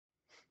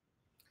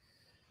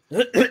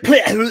Hey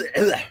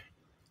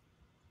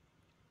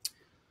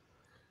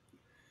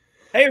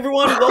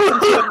everyone, welcome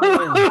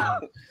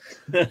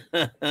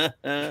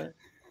to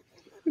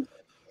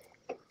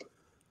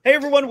Hey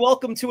everyone,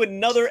 welcome to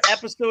another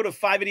episode of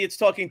 5 Idiots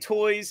Talking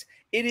Toys.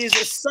 It is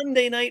a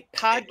Sunday night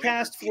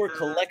podcast for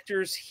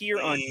collectors here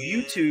on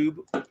YouTube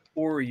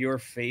or your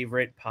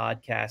favorite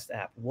podcast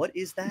app. What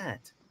is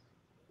that?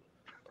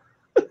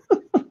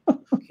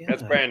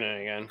 That's Brandon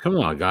again. Come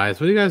on,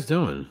 guys. What are you guys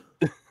doing?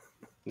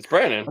 It's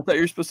Brandon. I thought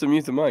you were supposed to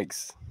mute the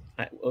mics.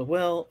 I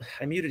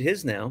muted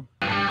his now.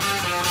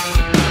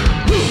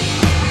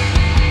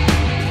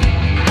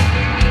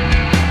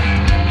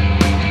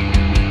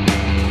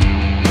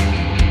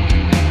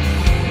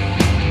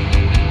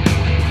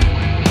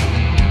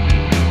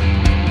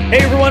 Hey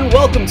everyone,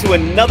 welcome to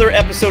another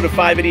episode of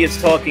 5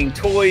 Idiots Talking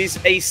Toys,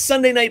 a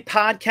Sunday night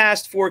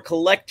podcast for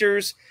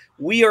collectors.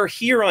 We are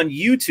here on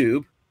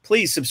YouTube.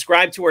 Please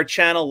subscribe to our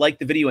channel, like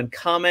the video, and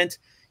comment.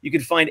 You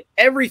can find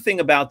everything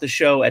about the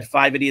show at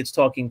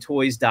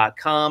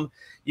 5idiotstalkingtoys.com.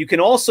 You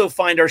can also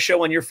find our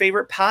show on your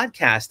favorite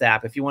podcast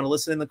app if you want to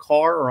listen in the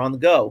car or on the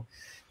go.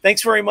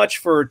 Thanks very much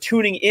for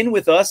tuning in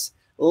with us.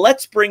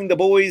 Let's bring the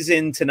boys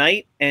in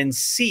tonight and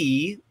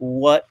see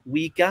what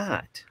we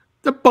got.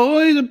 The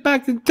boys are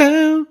back in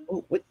town.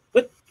 Oh, what?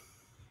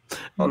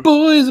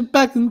 Boys are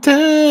back in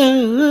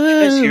town.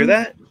 You guys hear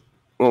that?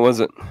 What was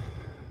it?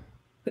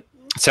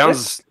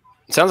 Sounds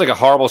like a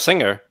horrible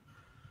singer.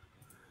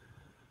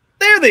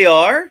 There they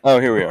are. Oh,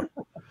 here we are.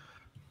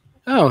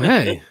 Oh,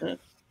 hey.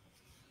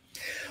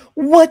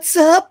 What's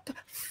up,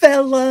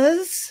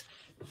 fellas?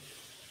 I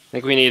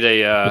think we need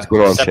a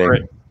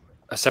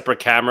separate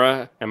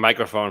camera and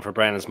microphone for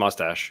Brandon's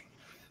mustache.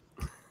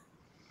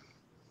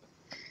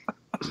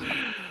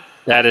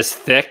 That is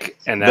thick,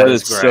 and that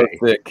is so gray.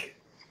 thick.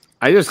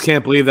 I just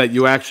can't believe that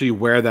you actually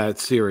wear that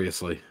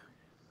seriously.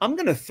 I'm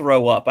gonna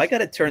throw up. I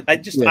gotta turn.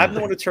 I'm the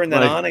one to turn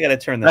that on. I gotta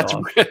turn that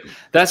on.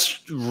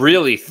 That's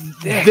really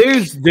thick.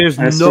 There's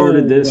I no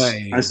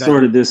way. I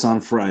started this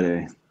on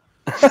Friday.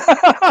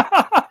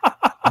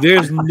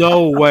 There's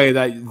no way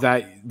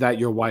that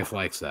your wife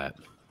likes that.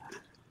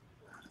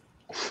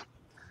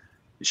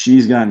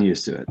 She's gotten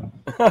used to it.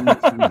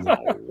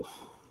 No.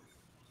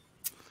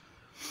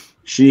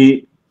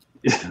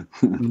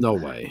 No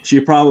way.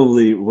 She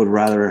probably would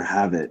rather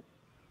have it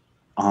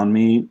on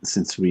me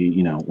since we,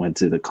 went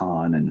to the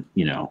con and,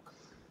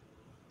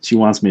 she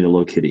wants me to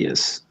look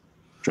hideous.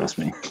 Trust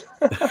me.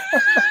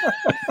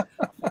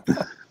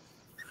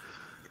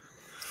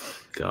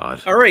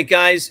 God. All right,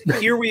 guys.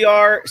 Here we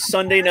are,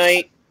 Sunday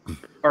night.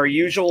 Our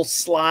usual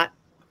slot.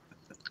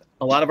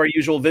 A lot of our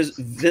usual viewers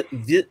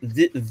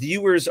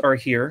are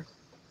here.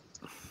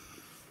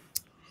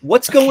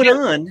 What's going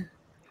on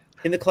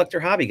in the collector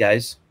hobby,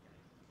 guys?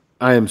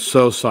 I am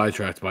so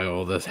sidetracked by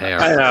all this hair.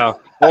 I know.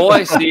 All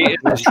I see is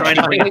I'm trying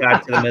to bring it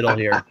back to the middle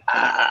here.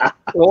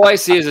 All I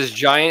see is this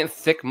giant,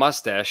 thick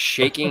mustache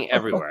shaking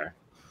everywhere.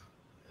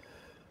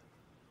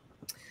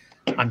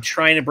 I'm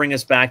trying to bring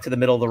us back to the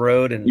middle of the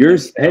road. And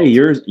Yours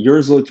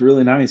looked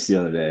really nice the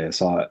other day. I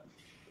saw it,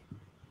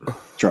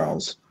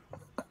 Charles.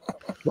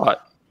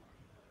 What?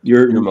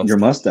 Your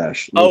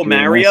mustache. Oh,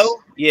 Mario? Nice.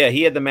 Yeah,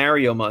 he had the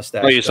Mario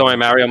mustache. Oh, you saw my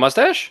Mario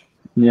mustache?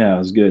 Yeah, it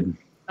was good.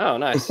 Oh,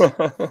 nice.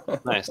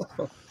 Nice.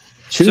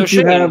 Shouldn't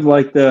you have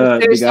like the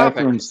guy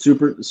from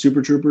Super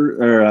Trooper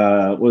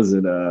or was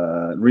it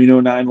Reno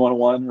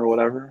 911 or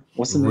whatever?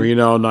 What's the name?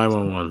 Reno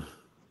 911.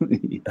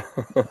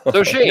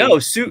 So Shane, No,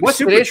 Super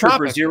Troopers.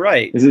 Topic? You're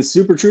right. Is it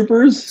Super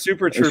Troopers?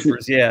 Super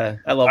Troopers. Yeah,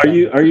 I love.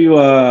 Are you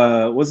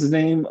what's his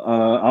name?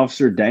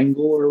 Officer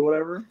Dangle or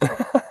whatever?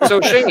 So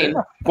Shane,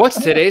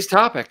 what's today's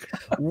topic?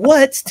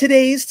 What's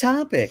today's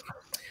topic?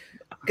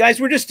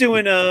 Guys, we're just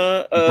doing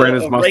a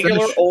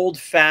regular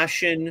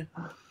old-fashioned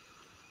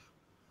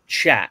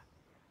chat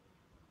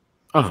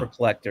for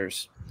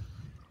collectors.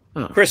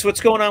 Chris,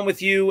 what's going on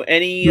with you?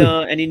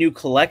 Any new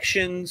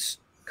collections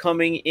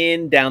coming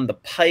in down the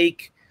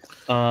pike?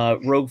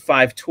 Rogue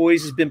 5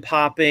 Toys has been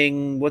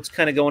popping. What's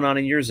kind of going on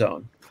in your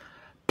zone?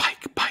 Pike.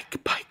 Down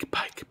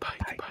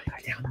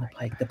the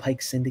pike, the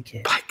Pike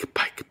Syndicate. Pike.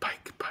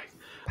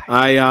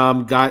 I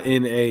got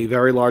in a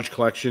very large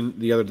collection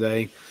the other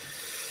day.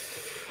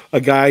 A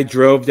guy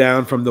drove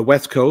down from the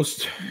West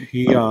Coast.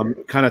 He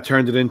kind of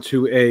turned it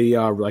into a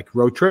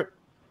road trip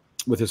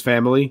with his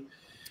family,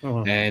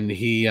 and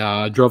he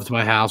drove to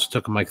my house. It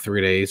took him like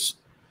 3 days,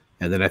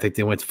 and then I think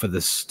they went to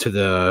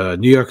the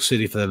New York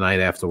City for the night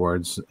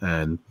afterwards.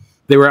 And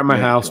they were at my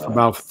house for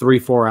about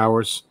 3-4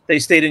 hours. They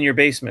stayed in your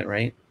basement,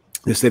 right?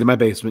 They stayed in my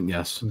basement.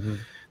 Yes,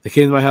 They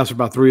came to my house for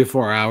about 3 or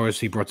 4 hours.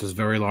 He brought this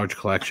very large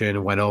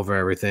collection, went over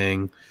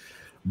everything,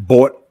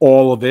 bought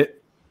all of it.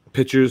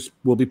 Pictures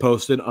will be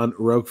posted on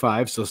Rogue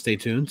 5, so stay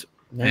tuned.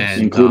 Nice.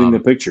 And, including the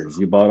pictures.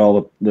 You bought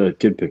all the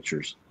kid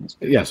pictures.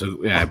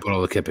 I bought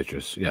all the kid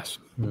pictures. Yes.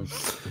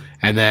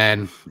 And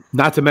then,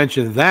 not to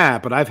mention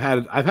that, but I've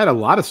had a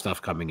lot of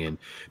stuff coming in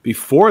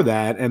before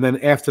that, and then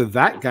after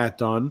that got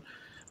done,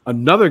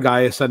 another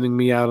guy is sending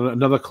me out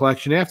another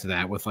collection after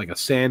that with like a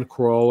sand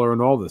crawler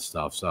and all this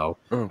stuff. So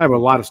I have a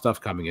lot of stuff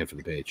coming in for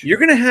the page. You're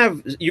gonna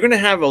have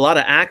a lot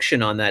of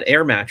action on that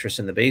air mattress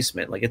in the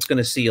basement. Like it's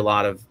gonna see a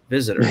lot of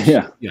visitors.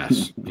 Yeah.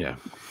 Yes. Yeah.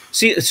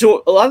 See,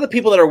 so a lot of the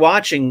people that are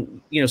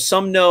watching,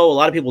 some know, a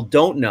lot of people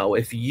don't know.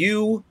 If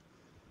you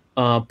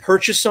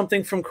purchase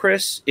something from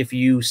Chris, if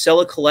you sell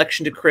a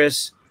collection to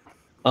Chris,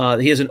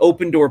 he has an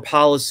open door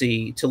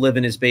policy to live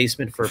in his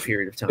basement for a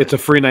period of time. It's a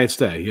free night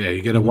stay. Yeah,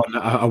 you get a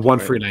one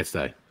free night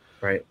stay.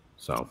 Right.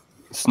 So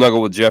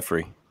snuggle with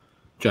Jeffrey.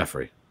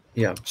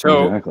 Yeah.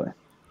 So exactly.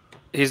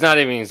 He's not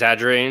even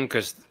exaggerating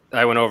because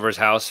I went over his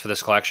house for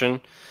this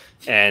collection,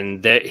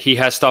 and he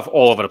has stuff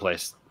all over the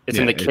place. It's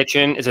in the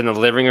kitchen. It's in the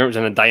living room. It's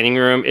in the dining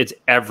room. It's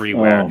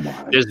everywhere.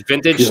 There's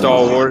vintage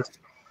Star Wars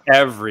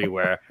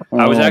everywhere.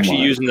 I was actually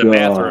using the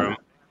bathroom.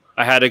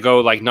 I had to go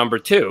like number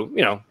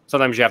 2.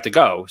 Sometimes you have to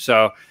go.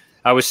 So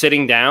I was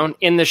sitting down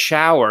in the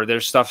shower.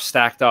 There's stuff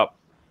stacked up.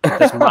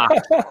 There's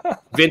mocks,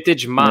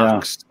 vintage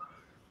mocks. Yeah.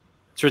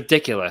 It's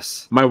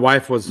ridiculous. My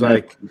wife was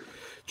like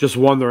just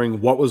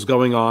wondering what was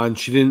going on.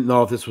 She didn't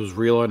know if this was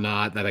real or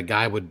not, that a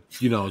guy would,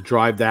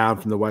 drive down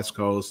from the West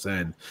Coast,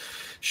 and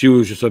she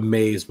was just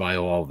amazed by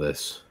all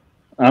this.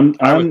 I'm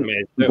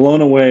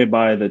blown away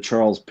by the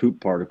Charles poop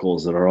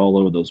particles that are all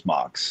over those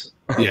mocks.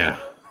 Yeah.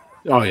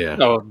 Oh yeah.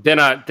 No, they're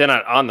not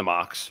on the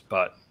mocks,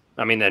 but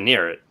I mean they're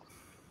near it.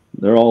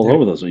 They're all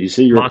over those. You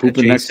see, you're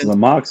pooping next to the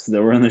mocks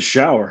that were in the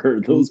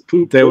shower. Those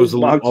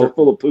mocks are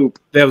full of poop.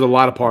 They have a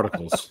lot of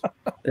particles.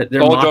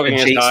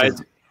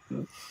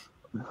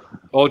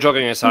 All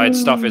joking aside,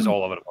 stuff is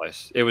all over the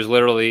place. It was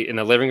literally in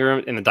the living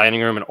room, in the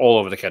dining room, and all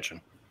over the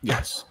kitchen.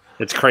 Yes,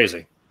 it's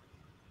crazy.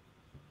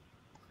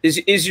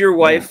 Is your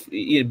wife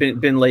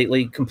been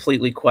lately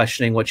completely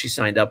questioning what she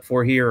signed up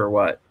for here, or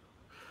what?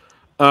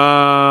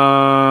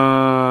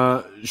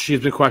 She's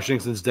been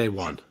questioning since day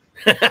one.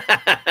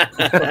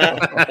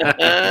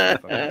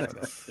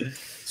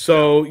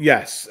 So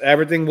yes,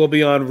 everything will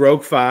be on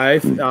Rogue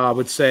 5. I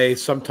would say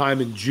sometime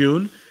in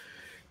June.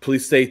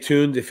 Please stay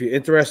tuned. If you're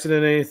interested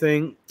in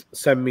anything,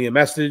 send me a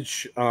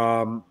message.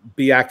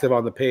 Be active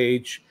on the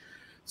page.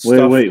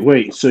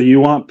 Wait. So you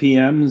want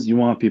PMs? You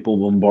want people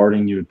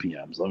bombarding you with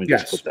PMs? Let me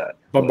just put that.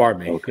 Bombard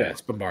me. Okay. Yes,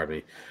 bombard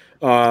me.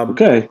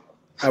 Okay.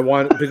 I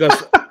want,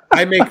 because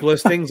I make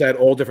listings at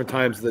all different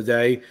times of the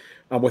day.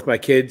 With my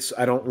kids,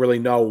 I don't really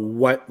know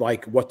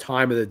what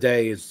time of the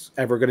day is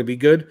ever going to be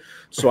good.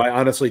 So I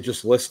honestly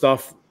just list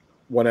stuff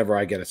whenever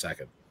I get a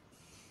second.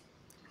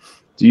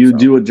 Do you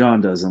do what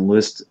John does and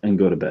list and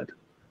go to bed?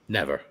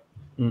 Never.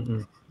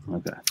 Mm-mm.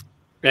 Okay.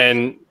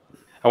 And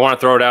I want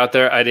to throw it out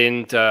there. I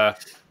didn't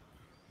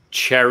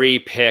cherry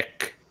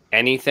pick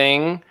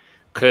anything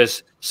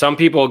because some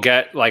people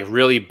get like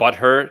really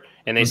butthurt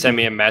and they send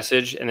me a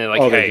message and they're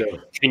like, "Hey,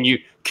 can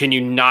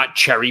you not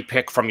cherry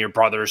pick from your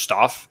brother's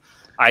stuff?"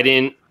 I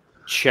didn't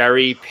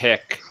cherry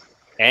pick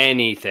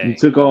anything. You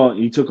took all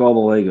the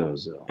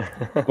Legos though.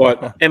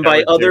 But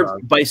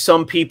by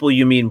some people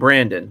you mean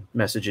Brandon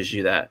messages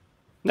you that.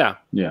 No.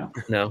 Yeah.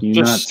 No.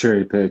 You not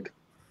cherry pick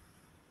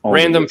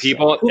random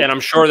people, and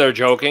I'm sure they're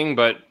joking,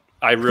 but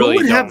I really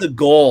don't have the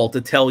goal to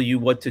tell you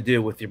what to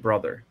do with your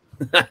brother.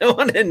 I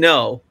want to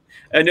know.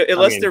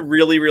 Unless they're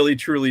really, really,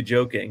 truly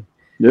joking.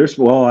 I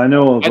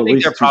know of I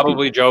think they're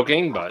probably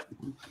joking, but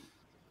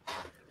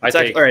all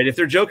right. If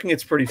they're joking,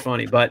 it's pretty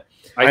funny, but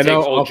I take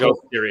old jokes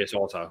serious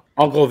also.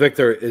 Uncle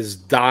Victor is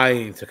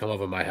dying to come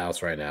over my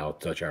house right now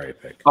to cherry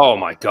pick. Oh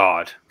my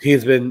God.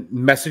 He's been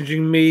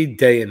messaging me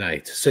day and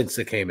night since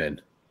it came in.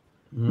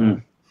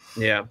 Mm.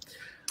 Yeah.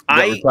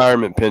 That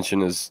retirement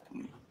pension is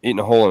eating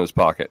a hole in his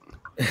pocket.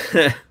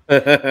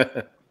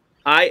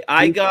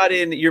 I got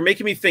in. You're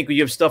making me think.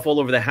 You have stuff all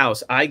over the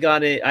house. I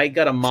got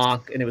a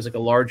mock, and it was like a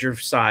larger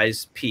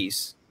size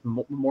piece,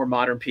 more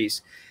modern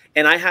piece,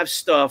 and I have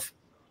stuff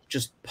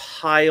just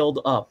piled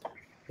up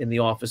in the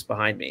office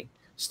behind me.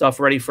 Stuff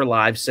ready for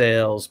live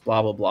sales,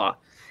 blah blah blah.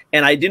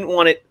 And I didn't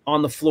want it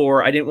on the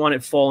floor. I didn't want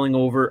it falling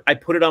over. I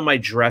put it on my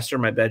dresser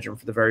in my bedroom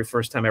for the very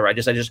first time ever. I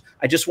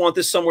just want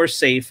this somewhere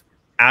safe,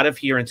 out of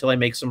here until I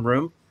make some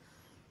room.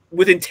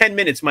 Within 10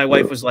 minutes, my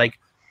wife was like,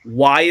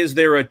 "Why is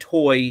there a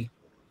toy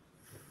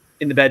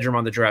in the bedroom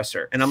on the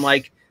dresser?" And I'm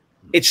like,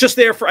 "It's just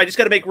there I just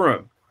got to make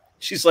room."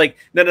 She's like,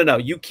 No.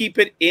 You keep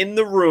it in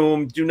the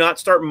room. Do not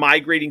start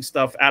migrating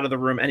stuff out of the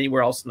room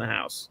anywhere else in the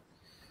house.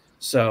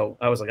 So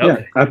I was like,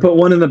 okay. I put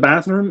one in the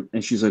bathroom,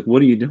 and she's like,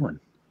 "What are you doing?"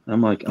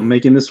 I'm like, "I'm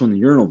making this one the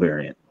urinal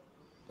variant."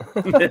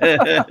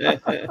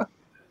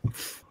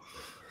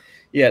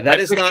 Yeah, that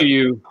is not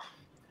you.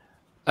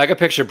 I could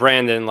picture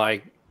Brandon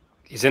like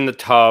he's in the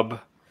tub,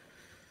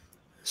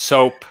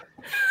 soap,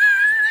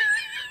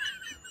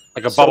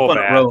 like a bubble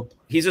bath. Rope.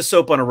 He's a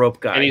soap on a rope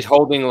guy, and he's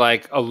holding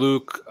like a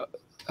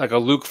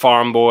Luke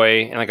farm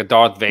boy and like a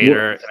Darth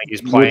Vader. And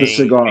he's playing with a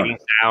cigar, making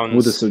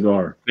sounds,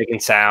 making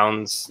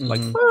sounds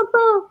like.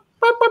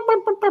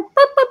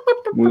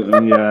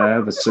 Yeah, I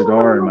have a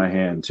cigar in my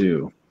hand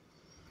too.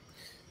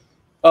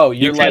 Oh,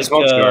 you're like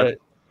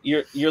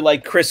you're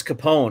like Chris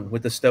Capone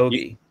with the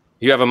stogie.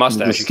 You have a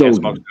mustache. You can't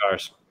smoke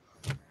cigars.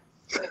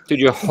 Dude,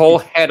 your whole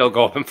head will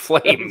go up in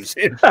flames.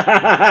 His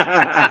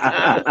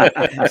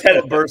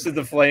head bursts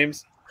into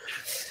flames.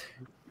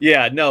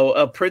 Yeah, no,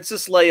 a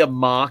Princess Leia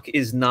mock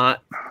is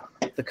not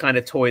the kind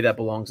of toy that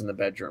belongs in the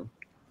bedroom.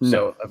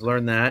 So I've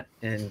learned that,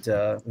 and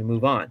we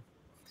move on.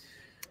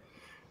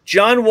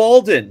 John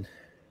Walden.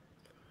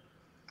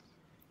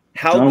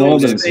 How John goes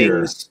Walden's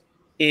things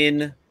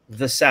in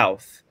the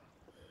South?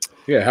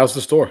 Yeah, how's the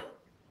store?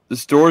 The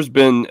store's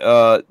been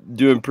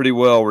doing pretty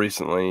well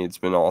recently. It's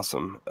been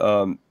awesome.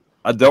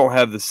 I don't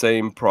have the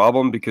same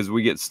problem because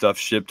we get stuff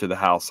shipped to the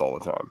house all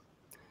the time.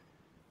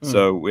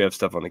 So we have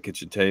stuff on the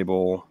kitchen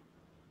table.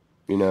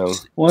 You know,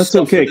 well, that's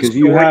Stuff okay in the because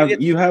store,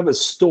 you have a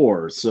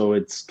store, so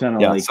it's kind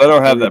of like so I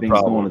don't have that everything's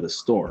problem. going to the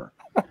store.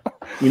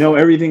 You know,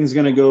 everything's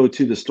going to go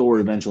to the store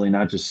eventually,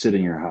 not just sit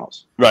in your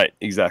house. Right,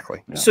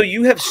 exactly. Yeah. So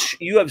you have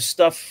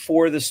stuff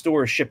for the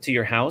store shipped to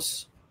your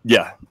house?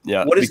 Yeah.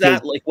 What is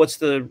that like? What's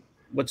the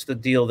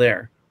deal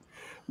there?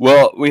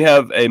 Well, we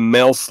have a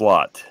mail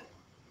slot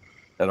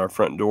at our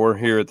front door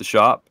here at the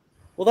shop.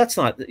 Well, that's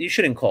not. You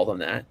shouldn't call them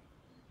that.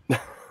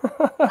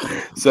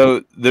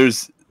 So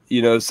there's,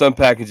 some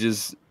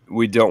packages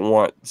we don't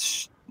want,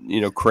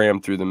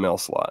 crammed through the mail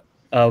slot.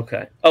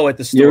 Okay. Oh, at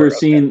the store. You ever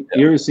seen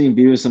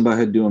Beavis and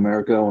Butthead Do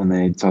America when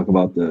they talk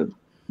about the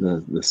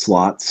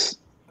slots?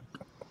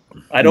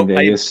 I don't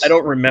Vegas?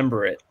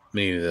 remember it.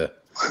 Me neither.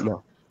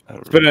 No,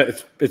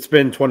 It's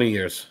been 20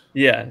 years.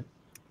 Yeah.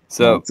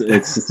 So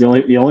it's the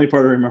only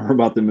part I remember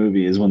about the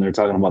movie is when they're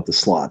talking about the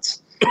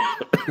slots.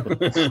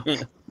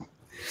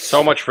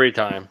 So much free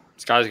time.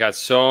 This guy's got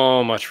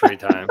so much free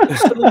time.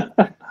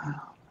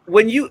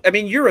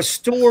 You're a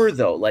store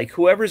though. Like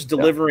whoever's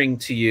delivering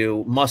to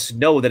you must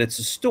know that it's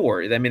a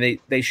store. I mean,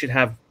 they should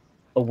have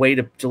a way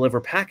to deliver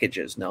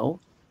packages. No,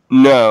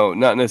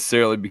 not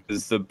necessarily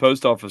because the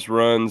post office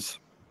runs.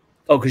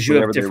 Oh, because you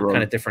have whenever they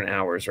run. different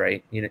hours,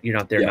 right? You're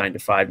not there 9 to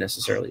 5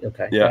 necessarily.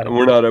 Okay. Yeah, and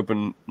we're not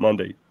open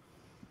Monday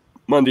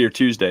or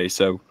Tuesday.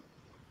 So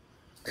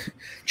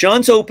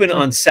John's open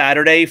on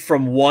Saturday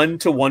from 1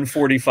 to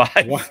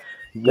 1:45.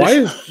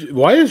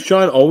 Why is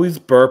John always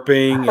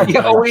burping and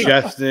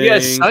digesting? Yeah,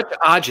 such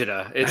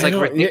agita. It's like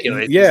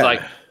ridiculous. Yeah. It's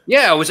like,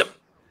 it was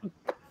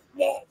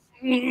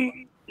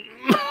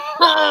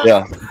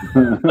yeah.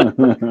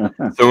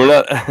 So we're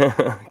not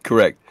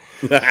correct.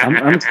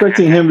 I'm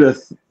expecting him to.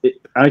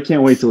 I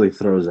can't wait till he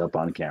throws up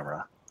on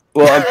camera.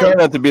 Well, I'm trying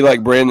not to be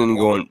like Brandon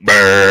going.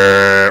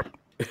 Burp.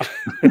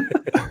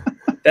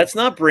 That's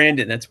not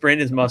Brandon. That's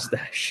Brandon's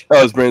mustache.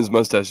 Oh, it's Brandon's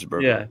mustache is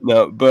burping. Yeah.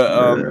 No,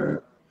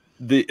 but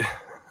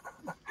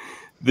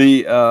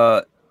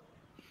the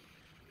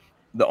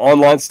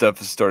online stuff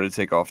has started to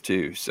take off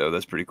too, so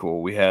that's pretty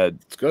cool. We had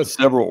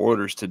several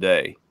orders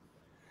today.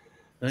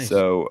 Nice.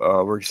 So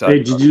we're excited.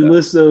 Hey, did you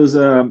list those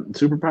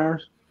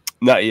superpowers?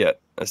 Not yet.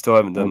 I still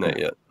haven't done that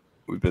yet.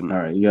 We've been all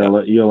right. You gotta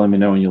let me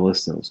know when you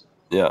list those.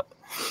 Yeah,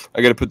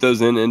 I got to put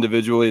those in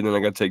individually, and then I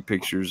got to take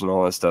pictures and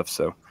all that stuff.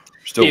 So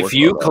we're still. If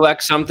you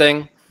collect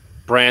something,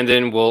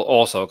 Brandon will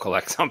also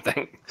collect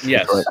something.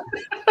 Yes.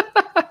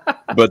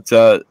 But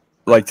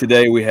like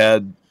today, we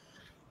had.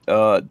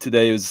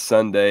 Today was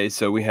Sunday,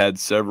 so we had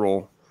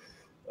several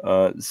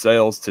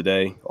sales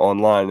today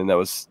online, and that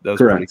was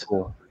pretty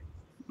cool.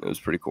 It was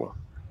pretty cool.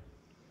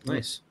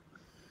 Nice.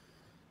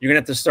 You're gonna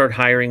have to start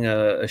hiring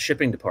a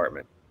shipping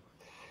department.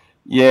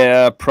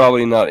 Yeah,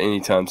 probably not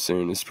anytime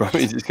soon. It's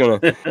probably just gonna.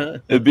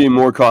 It'd be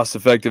more cost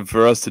effective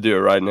for us to do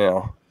it right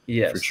now.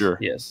 Yes, for sure.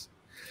 Yes.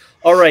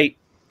 All right,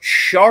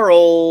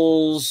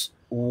 Charles,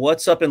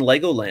 what's up in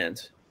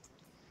Legoland?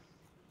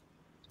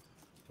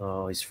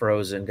 Oh, he's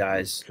frozen,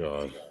 guys.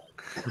 God.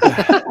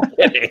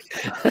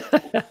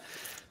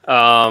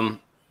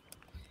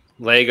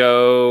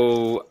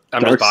 Lego.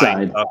 I'm Dark just buying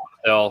side. stuff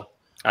still.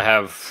 I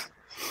have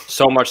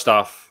so much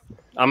stuff.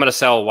 I'm gonna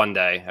sell one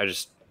day. I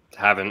just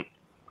haven't.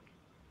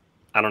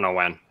 I don't know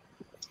when.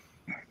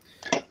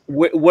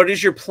 What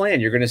is your plan?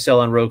 You're going to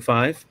sell on Rogue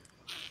 5?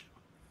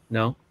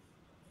 No.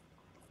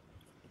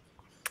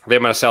 They're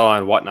gonna sell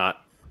on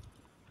whatnot.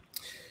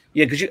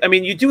 Yeah, because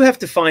you do have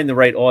to find the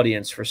right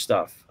audience for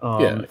stuff.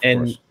 Of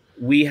and course.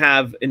 we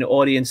have an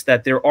audience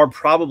that there are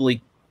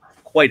probably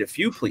quite a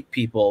few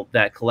people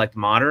that collect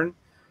modern,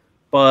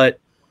 but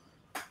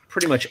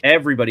pretty much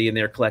everybody in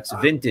there collects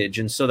vintage,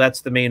 and so that's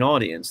the main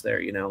audience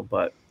there,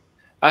 But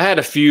I had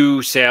a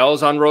few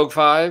sales on Rogue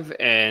 5,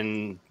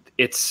 and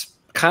it's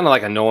kind of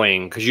like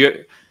annoying because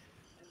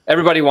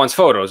everybody wants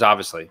photos,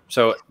 obviously.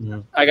 So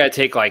I got to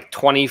take like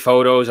 20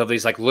 photos of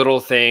these like little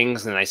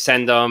things, and I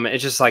send them.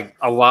 It's just like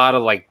a lot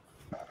of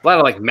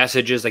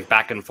messages like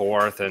back and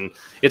forth, and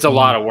it's a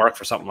lot of work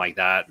for something like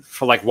that.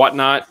 For like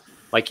whatnot,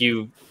 like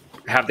you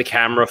have the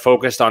camera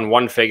focused on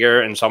one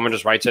figure, and someone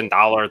just writes in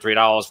 $1, $3,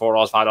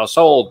 $4, $5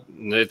 sold.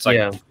 And it's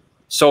like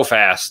so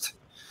fast.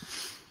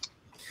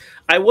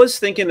 I was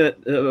thinking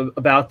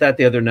about that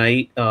the other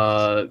night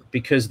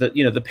because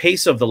the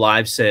pace of the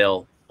live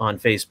sale on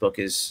Facebook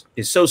is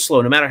so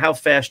slow. No matter how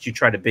fast you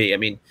try to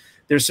be,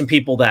 there's some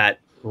people that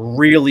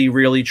really,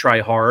 really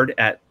try hard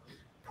at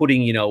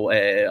putting, you know,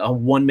 a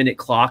 1 minute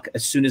clock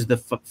as soon as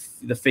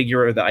the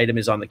figure or the item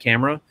is on the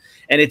camera,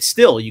 and it's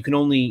still, you can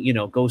only, you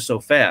know, go so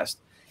fast.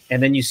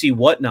 And then you see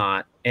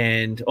Whatnot,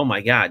 and oh my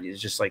God,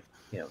 it's just like,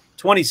 you know,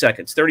 20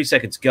 seconds, 30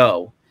 seconds,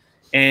 go.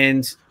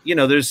 And, you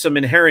know, there's some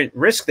inherent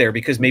risk there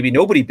because maybe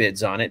nobody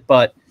bids on it,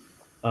 but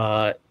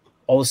all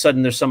of a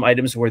sudden there's some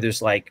items where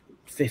there's like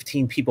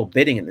 15 people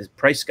bidding and the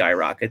price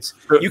skyrockets.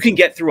 You can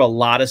get through a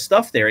lot of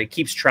stuff there. It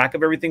keeps track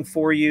of everything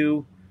for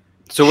you.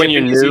 So when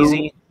you're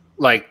new,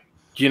 like,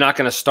 you're not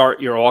going to start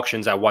your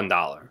auctions at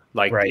 $1.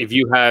 Like if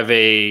you have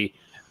a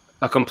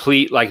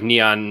complete like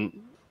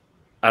neon,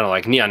 I don't know,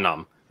 like neon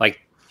numb,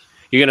 like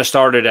you're going to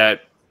start it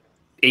at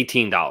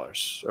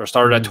 $18 or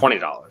start it at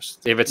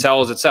 $20. If it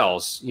sells, it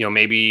sells. You know,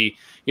 maybe,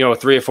 you know,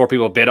 3 or 4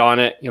 people bid on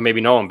it. You know,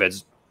 maybe no one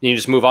bids. You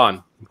just move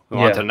on,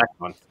 on to the next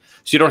one.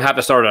 So you don't have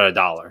to start at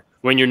 $1.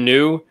 When you're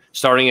new,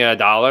 starting at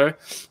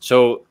 $1.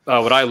 So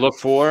what I look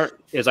for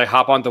is I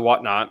hop onto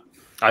Whatnot.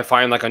 I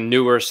find like a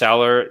newer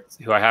seller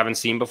who I haven't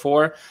seen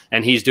before,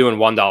 and he's doing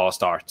 $1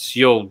 starts.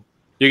 You're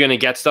gonna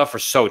get stuff for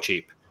so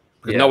cheap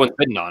because no one's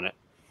bidding on it.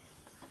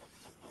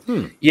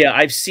 Yeah,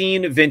 I've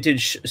seen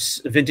vintage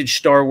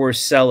Star Wars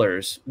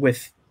sellers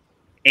with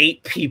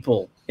 8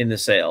 people in the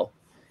sale.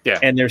 Yeah,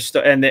 and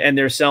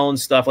they're selling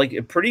stuff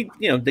like pretty,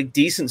 you know, the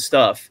decent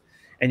stuff.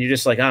 And you're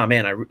just like, oh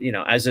man, you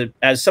know,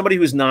 as somebody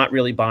who's not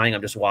really buying, I'm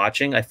just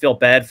watching. I feel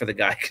bad for the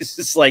guy because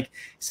it's like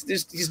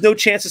there's no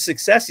chance of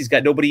success. He's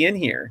got nobody in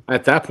here.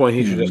 At that point,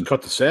 he should just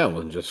cut the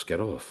sale and just get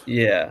off.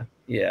 Yeah.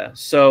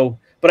 So,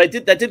 but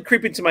that did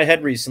creep into my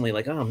head recently.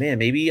 Like, oh man,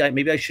 maybe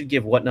I should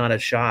give Whatnot a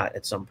shot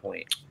at some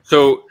point.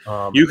 So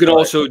you can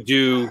also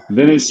do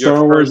vintage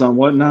Star Wars on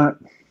Whatnot.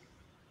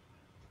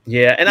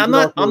 Yeah, and I'm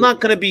not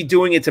going to be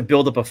doing it to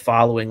build up a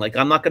following. Like,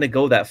 I'm not going to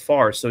go that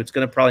far, so it's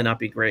going to probably not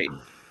be great.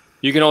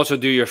 You can also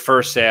do your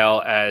first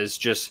sale as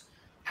just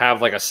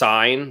have like a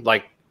sign.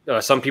 Like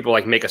some people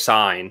like make a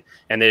sign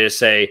and they just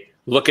say,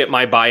 look at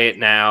my buy it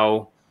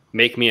now,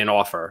 make me an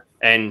offer.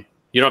 And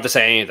you don't have to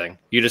say anything.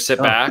 You just sit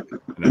back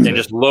and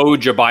just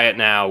load your buy it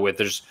now with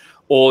there's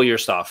all your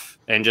stuff.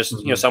 And just,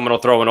 you know, someone will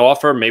throw an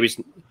offer. Maybe,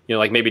 you know,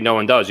 like maybe no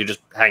one does. You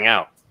just hang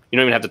out. You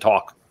don't even have to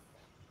talk.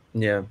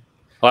 Yeah.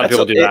 A lot of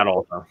people do that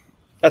also.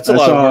 That's a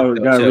lot of work.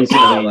 I saw a guy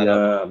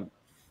recently,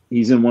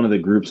 he's in one of the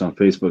groups on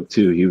Facebook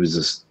too. He was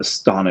just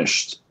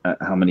astonished at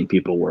how many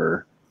people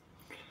were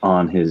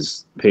on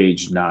his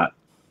page not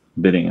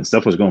bidding, and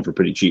stuff was going for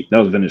pretty cheap.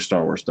 That was vintage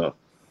Star Wars stuff.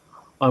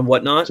 On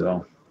Whatnot?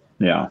 So,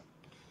 yeah.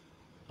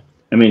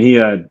 I mean, he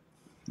had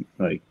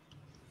like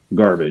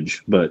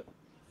garbage, but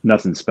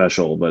nothing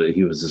special. But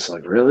he was just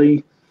like,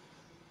 really?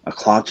 A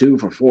Klaatu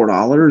for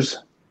 $4?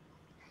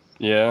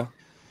 Yeah.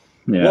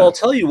 Yeah. Well, I'll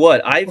tell you what,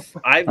 I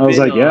was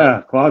like,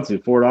 yeah,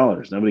 Klaatu,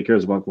 $4. Nobody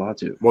cares about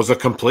Klaatu. Was it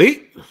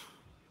complete?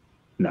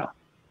 No.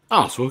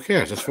 Oh, so who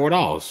cares? It's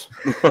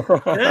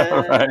 $4.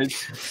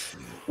 Right.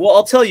 Well,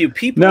 I'll tell you,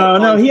 people.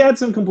 No, he had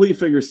some complete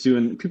figures too,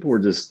 and people were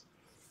just,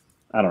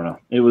 I don't know.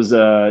 It was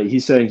he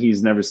said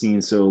he's never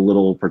seen so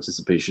little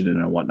participation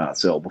in a Whatnot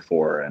sale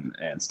before,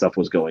 and stuff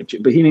was going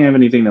cheap, but he didn't have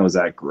anything that was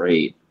that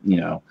great, you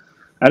know.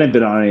 I didn't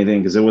bid on anything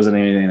because it wasn't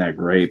anything that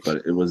great,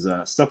 but it was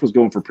stuff was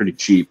going for pretty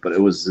cheap, but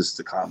it was just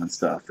the common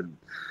stuff. And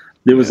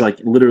there was like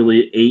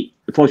literally it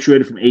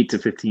fluctuated from 8 to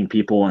 15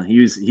 people, and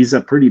he's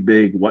a pretty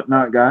big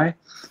Whatnot guy,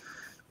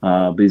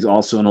 but he's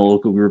also in a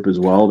local group as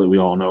well that we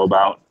all know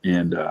about.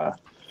 And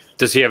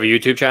does he have a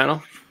YouTube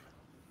channel?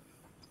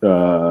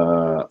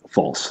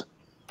 False.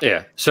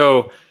 Yeah.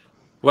 So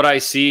what I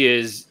see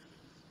is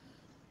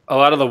a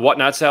lot of the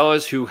Whatnot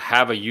sellers who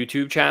have a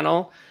YouTube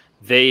channel,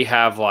 they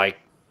have like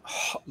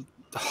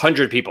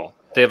 100 people.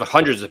 They have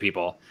hundreds of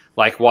people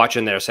like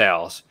watching their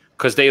sales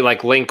because they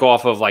like link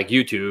off of like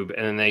YouTube,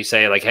 and then they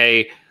say like,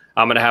 hey,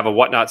 I'm going to have a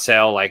Whatnot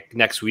sale like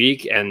next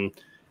week. And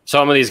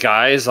some of these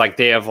guys, like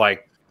they have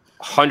like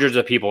hundreds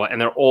of people and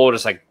they're all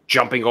just like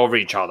jumping over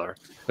each other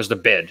because the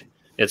bid.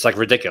 It's like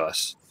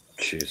ridiculous.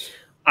 Jeez.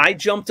 I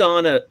jumped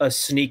on a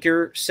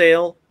sneaker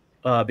sale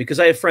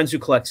because I have friends who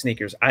collect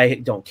sneakers. I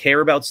don't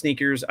care about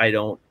sneakers. I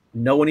don't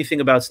know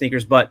anything about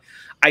sneakers, but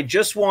I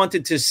just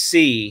wanted to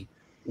see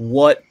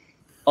what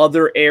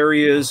other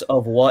areas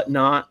of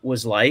Whatnot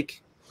was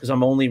like, because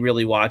I'm only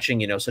really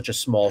watching, you know, such a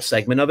small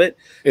segment of it.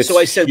 So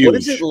I said, what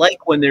is it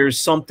like when there's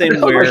something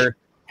where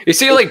you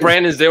see like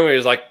Brandon's doing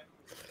is like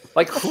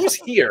who's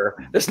here?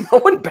 There's no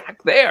one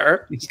back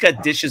there. He's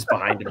got dishes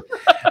behind him.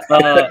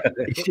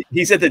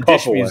 He's at the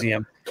dish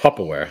museum.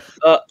 Tupperware.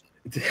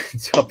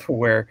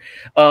 Tupperware.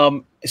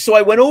 So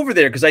I went over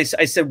there because I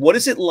said, what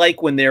is it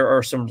like when there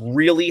are some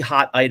really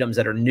hot items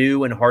that are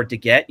new and hard to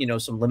get, you know,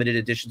 some limited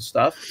edition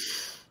stuff?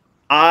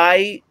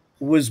 I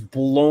was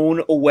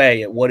blown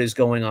away at what is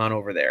going on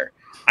over there.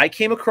 I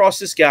came across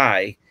this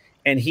guy,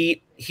 and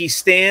he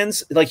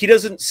stands, like he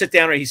doesn't sit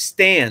down, or he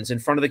stands in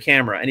front of the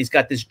camera, and he's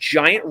got this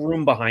giant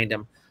room behind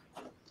him,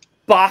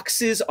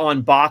 boxes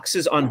on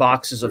boxes on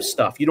boxes of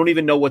stuff. You don't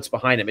even know what's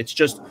behind him. It's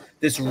just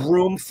this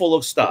room full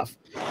of stuff.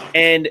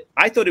 And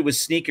I thought it was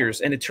sneakers,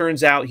 and it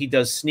turns out he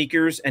does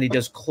sneakers and he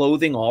does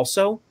clothing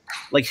also.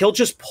 Like he'll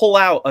just pull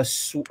out a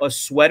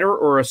sweater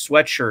or a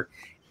sweatshirt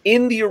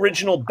in the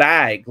original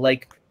bag,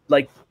 like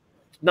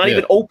not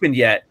even opened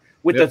yet,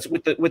 with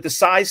the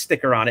size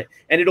sticker on it,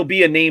 and it'll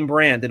be a name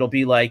brand. It'll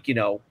be like, you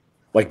know,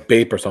 like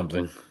Bape or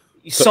something.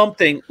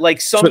 Something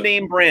like some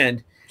name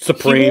brand.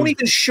 Supreme. He won't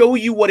even show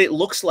you what it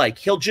looks like.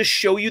 He'll just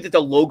show you that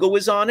the logo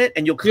is on it,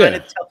 and you'll kind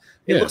of tell.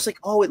 It looks like,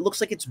 oh, it looks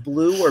like it's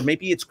blue, or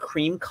maybe it's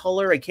cream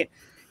color. I can't.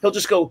 He'll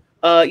just go,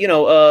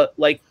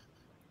 like,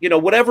 you know,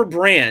 whatever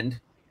brand.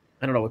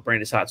 I don't know what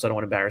brand is hot, so I don't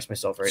want to embarrass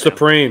myself right now.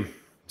 Supreme.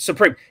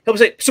 He'll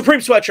say Supreme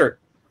sweatshirt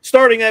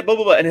starting at blah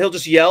blah blah, and he'll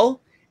just yell,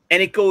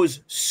 and it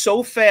goes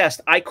so fast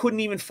I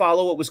couldn't even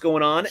follow what was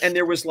going on, and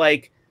there was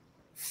like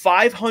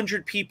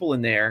 500 people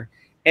in there,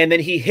 and then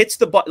he hits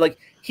the button, like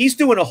he's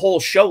doing a whole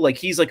show, like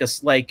he's like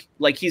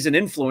like he's an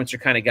influencer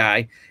kind of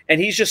guy,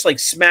 and he's just like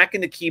smacking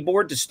the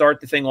keyboard to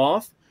start the thing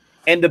off,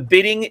 and the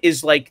bidding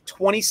is like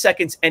 20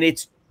 seconds, and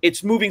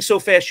it's moving so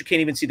fast you can't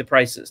even see the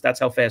prices.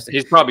 That's how fast it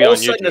is. He's probably all on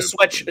of a sudden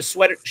YouTube. a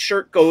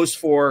sweatshirt goes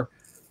for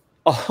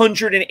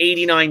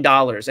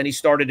 $189, and he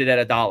started it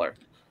at $1,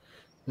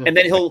 and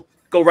then he'll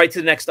go right to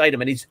the next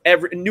item, and he's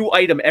new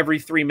item every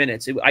 3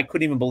 minutes. I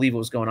couldn't even believe what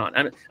was going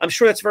on. I'm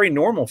sure that's very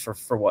normal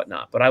for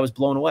whatnot, but I was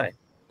blown away.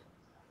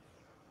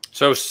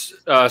 So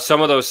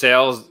some of those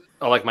sales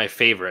are like my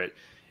favorite.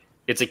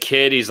 It's a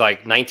kid. He's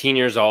like 19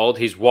 years old.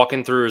 He's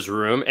walking through his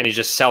room and he's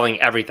just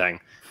selling everything.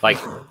 Like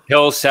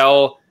he'll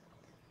sell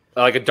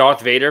like a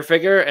Darth Vader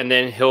figure, and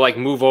then he'll like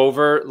move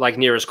over like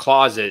near his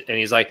closet, and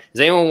he's like,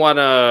 "Does anyone want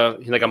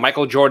a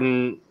Michael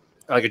Jordan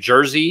like a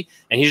jersey?"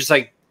 And he's just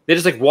like, they're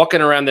just like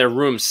walking around their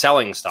room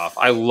selling stuff.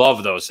 I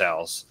love those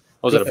sales.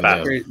 Those are the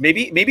best.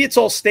 Maybe it's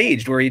all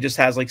staged where he just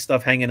has like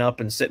stuff hanging up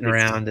and sitting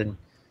around, and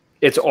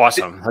it's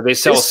awesome. They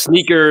sell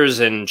sneakers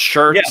and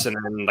shirts and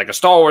then like a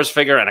Star Wars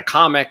figure and a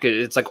comic.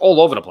 It's like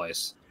all over the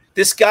place.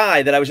 This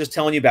guy that I was just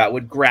telling you about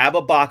would grab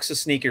a box of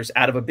sneakers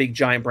out of a big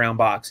giant brown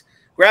box,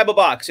 grab a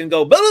box and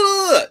go, blah, blah,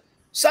 blah, blah,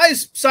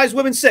 size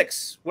women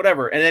 6,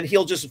 whatever. And then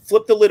he'll just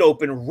flip the lid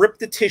open, rip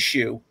the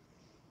tissue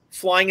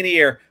flying in the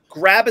air,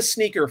 grab a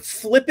sneaker,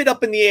 flip it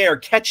up in the air,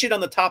 catch it on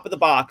the top of the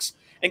box,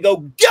 and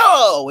go,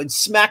 and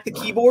smack the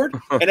keyboard,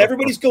 and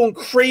everybody's going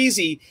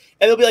crazy,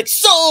 and they'll be like,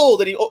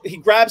 sold! And he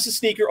grabs the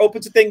sneaker,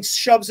 opens the thing,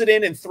 shoves it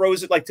in, and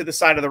throws it like to the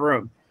side of the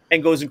room,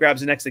 and goes and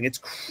grabs the next thing. It's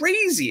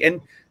crazy,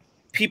 and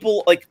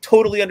people like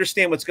totally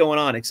understand what's going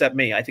on, except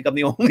me. I think I'm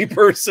the only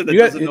person that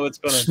doesn't know what's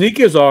going on.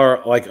 Sneakers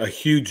are like a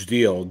huge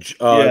deal.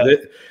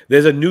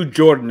 There's a new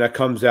Jordan that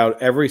comes out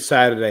every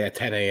Saturday at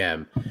 10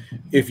 a.m.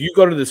 If you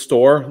go to the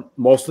store,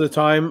 most of the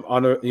time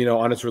on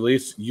its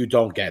release, you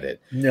don't get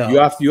it. No,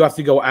 you have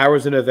to go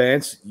hours in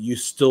advance. You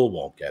still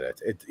won't get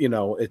it.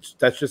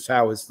 That's just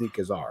how his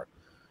sneakers are.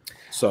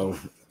 So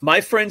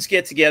my friends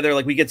get together,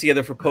 like we get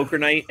together for poker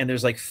night, and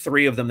there's like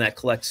 3 of them that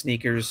collect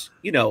sneakers,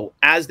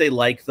 as they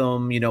like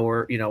them,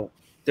 or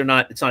they're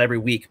not. It's not every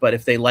week, but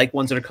if they like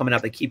ones that are coming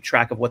out, they keep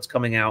track of what's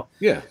coming out.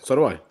 Yeah, so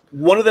do I.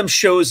 One of them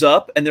shows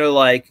up, and they're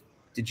like,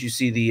 did you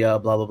see the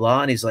blah, blah,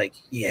 blah? And he's like,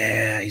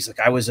 yeah. He's like,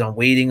 I was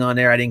waiting on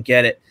there. I didn't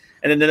get it.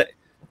 And then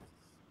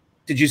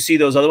did you see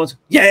those other ones?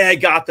 Yeah, I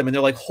got them. And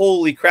they're like,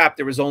 holy crap.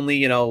 There was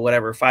only,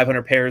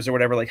 500 pairs or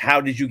whatever. Like,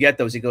 how did you get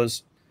those? He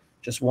goes,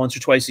 just once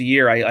or twice a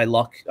year, I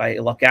luck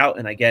out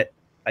and I get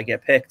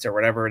picked or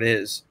whatever it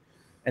is.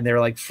 And they're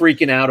like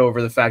freaking out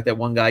over the fact that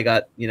one guy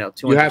got,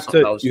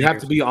 $200. You have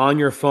to be on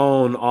your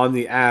phone, on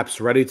the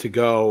apps, ready to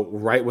go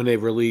right when they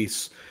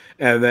release.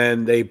 And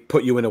then they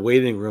put you in a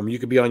waiting room. You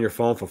could be on your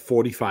phone for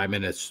 45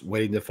 minutes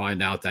waiting to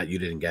find out that you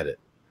didn't get it.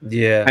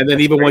 Yeah. And then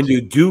even when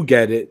you do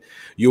get it,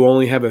 you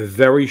only have a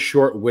very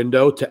short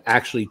window to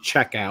actually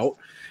check out.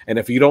 And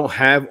if you don't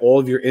have all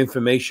of your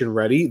information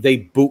ready, they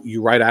boot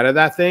you right out of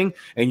that thing.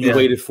 And you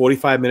waited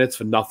 45 minutes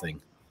for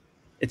nothing.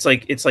 It's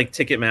like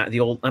Ticketmaster. The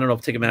old, I don't know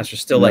if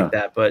Ticketmaster's still like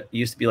that, but it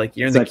used to be like,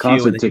 you're in the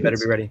queue and then you better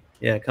be ready.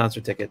 Yeah,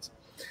 concert tickets.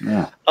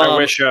 Yeah. I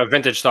wish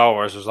Vintage Star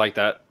Wars was like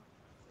that.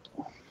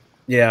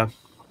 Yeah.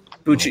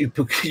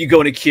 You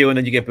go in a queue and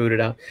then you get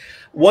booted out.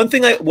 One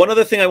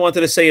other thing I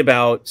wanted to say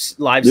about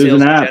live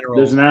sales in general.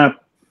 There's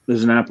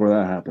an app where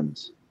that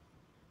happens.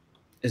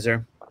 Is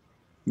there?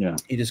 Yeah.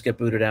 You just get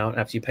booted out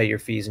after you pay your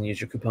fees and use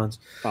your coupons.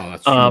 Oh,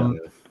 that's true.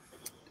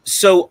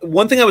 So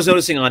one thing I was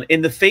noticing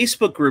in the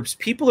Facebook groups,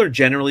 people are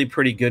generally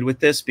pretty good with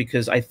this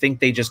because I think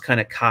they just kind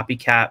of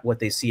copycat what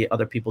they see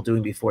other people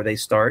doing before they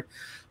start.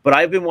 But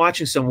I've been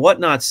watching some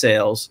Whatnot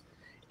sales,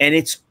 and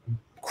it's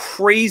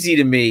crazy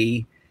to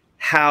me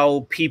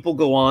how people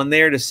go on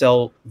there to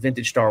sell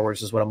vintage Star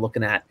Wars is what I'm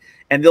looking at.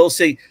 And they'll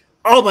say,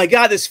 oh my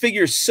God, this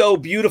figure is so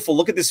beautiful.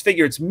 Look at this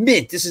figure. It's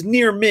mint. This is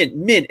near mint.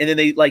 And then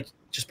they like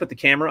just put the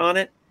camera on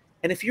it.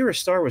 And if you're a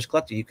Star Wars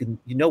collector, you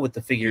know what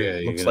the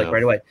figure looks like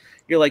right away.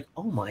 You're like,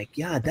 oh my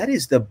God, that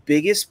is the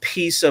biggest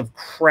piece of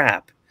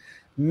crap.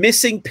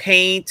 Missing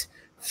paint,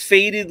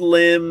 faded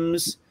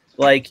limbs,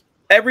 like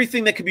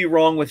everything that could be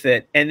wrong with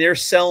it. And they're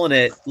selling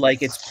it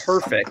like it's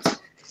perfect.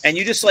 And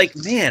you just like,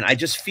 man, I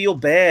just feel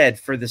bad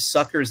for the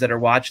suckers that are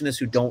watching this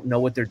who don't know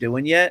what they're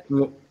doing yet.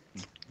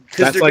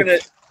 That's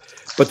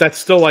but that's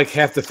still like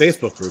half the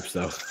Facebook groups,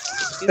 though.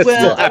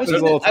 Well,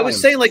 I was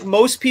saying like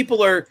most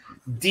people are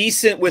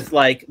decent with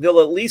like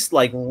they'll at least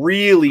like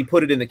really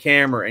put it in the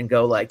camera and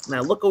go like,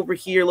 now look over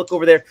here, look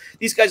over there.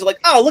 These guys are like,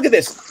 oh, look at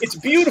this, it's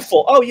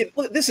beautiful. Oh yeah,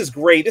 look, this is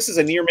great. This is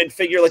a near mint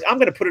figure. Like I'm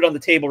gonna put it on the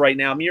table right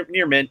now, near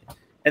mint,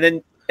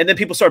 and then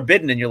people start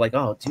bidding, and you're like,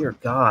 oh dear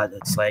God,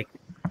 it's like.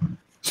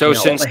 So you know,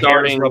 since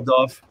starting rubbed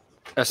off.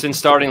 Since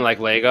starting like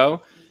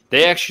Lego,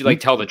 they actually like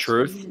tell the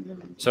truth.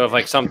 So if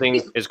like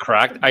something is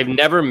correct, I've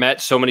never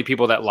met so many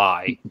people that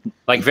lie.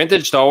 Like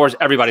vintage Star Wars,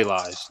 everybody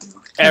lies.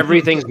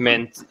 Everything's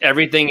mint.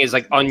 Everything is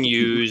like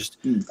unused.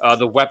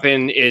 The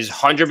weapon is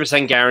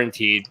 100%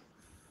 guaranteed.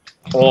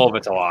 All of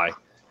it's a lie.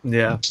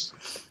 Yeah.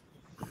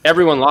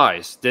 Everyone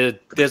lies.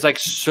 There's like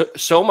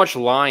so much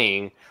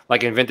lying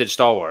like in vintage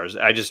Star Wars.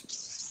 I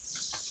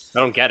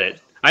don't get it.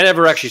 I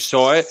never actually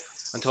saw it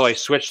until I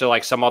switched to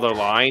like some other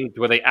line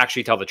where they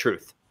actually tell the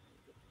truth.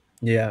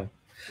 Yeah.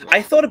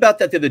 I thought about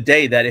that the other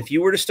day, that if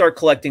you were to start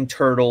collecting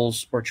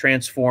Turtles or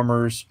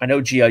Transformers, I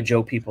know G.I.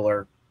 Joe people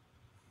are,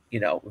 you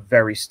know,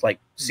 very like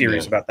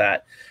serious about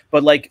that.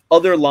 But like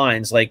other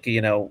lines, like,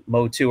 you know,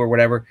 Mo2 or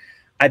whatever,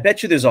 I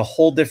bet you there's a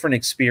whole different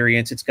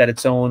experience. It's got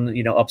its own,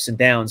 you know, ups and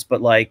downs,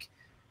 but like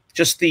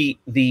just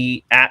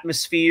the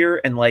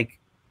atmosphere and like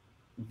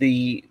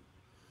the,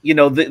 you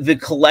know, the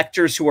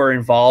collectors who are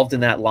involved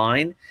in that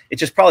line, it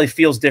just probably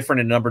feels different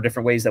in a number of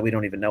different ways that we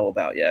don't even know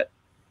about yet.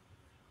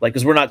 Like,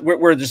 because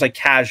we're just like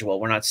casual.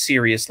 We're not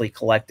seriously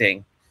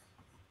collecting,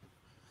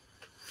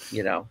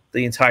 you know,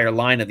 the entire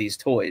line of these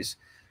toys.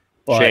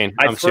 But Shane,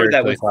 I've heard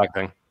that with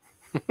collecting.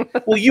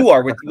 well, you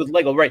are with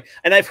Lego, right?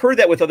 And I've heard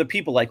that with other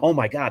people, like, oh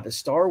my God, the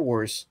Star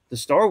Wars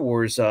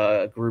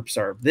groups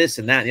are this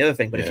and that and the other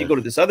thing. But if you go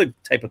to this other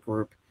type of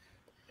group,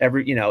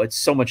 you know, it's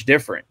so much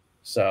different.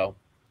 So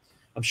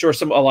I'm sure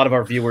a lot of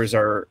our viewers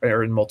are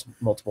in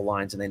multiple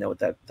lines and they know what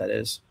that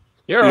is.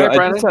 You're right,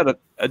 Brandon.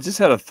 I just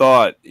had a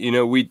thought. You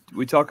know, we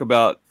talk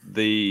about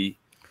the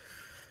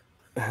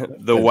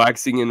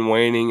waxing and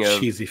waning of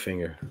cheesy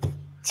finger,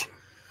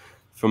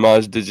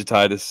 fromage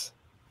digititis.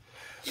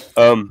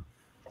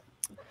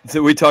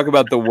 So we talk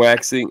about the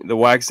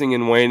waxing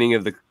and waning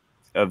of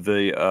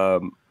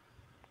the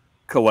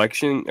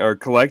collection or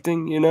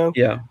collecting. You know,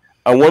 yeah.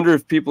 I wonder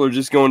if people are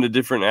just going to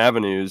different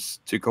avenues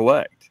to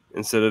collect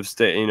instead of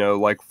you know,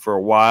 like for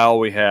a while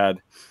we had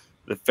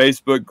the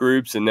Facebook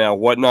groups, and now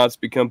Whatnot's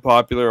become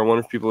popular. I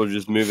wonder if people are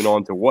just moving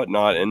on to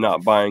Whatnot and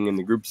not buying in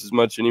the groups as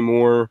much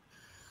anymore,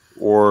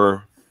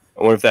 or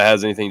I wonder if that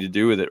has anything to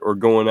do with it, or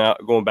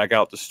going back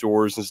out to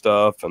stores and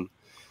stuff. And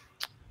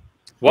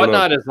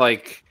Whatnot is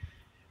like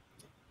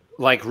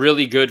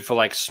really good for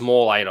like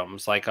small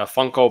items, like a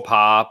Funko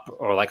Pop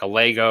or like a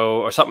Lego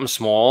or something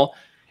small.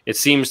 It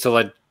seems to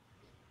like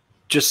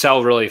just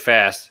sell really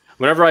fast.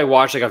 Whenever I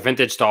watch like a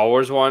vintage Star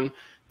Wars one,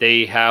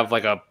 they have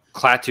like a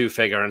Klaatu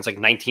figure, and it's like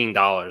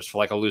 $19 for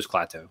like a loose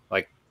Klaatu.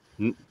 Like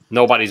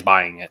nobody's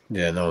buying it.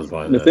 Yeah, no one's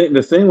buying it.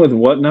 The thing with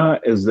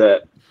Whatnot is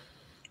that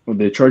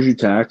they charge you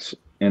tax,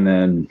 and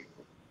then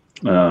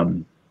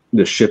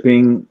the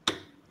shipping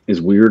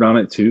is weird on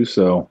it too.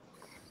 So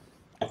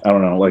I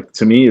don't know. Like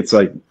to me, it's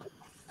like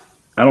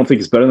I don't think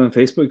it's better than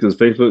Facebook, because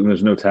Facebook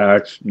there's no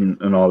tax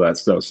and all that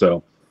stuff.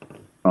 So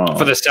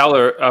for the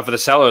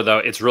seller though,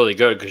 it's really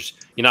good because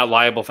you're not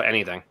liable for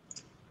anything.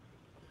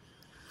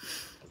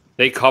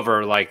 They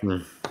cover like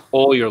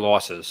all your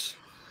losses.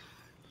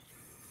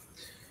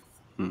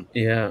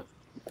 Yeah.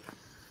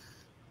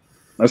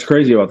 That's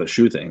crazy about the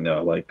shoe thing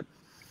though. Like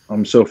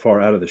I'm so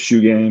far out of the shoe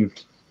game.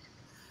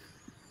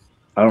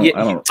 I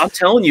don't. I'm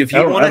telling you, if you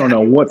I don't know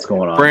what's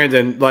going on.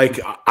 Brandon, like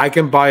I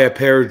can buy a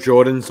pair of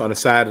Jordans on a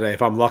Saturday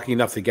if I'm lucky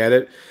enough to get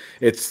it.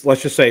 It's,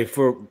 let's just say,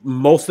 for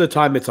most of the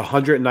time it's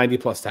 190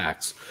 plus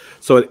tax.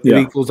 So it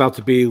equals out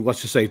to be,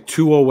 let's just say,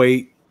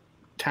 208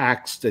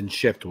 taxed and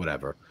shipped,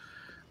 whatever.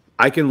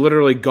 I can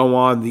literally go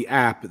on the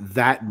app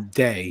that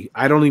day.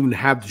 I don't even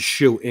have the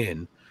shoe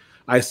in.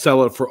 I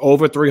sell it for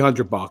over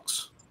 $300,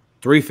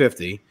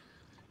 $350.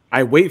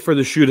 I wait for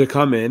the shoe to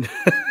come in,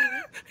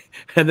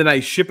 and then I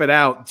ship it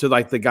out to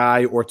like the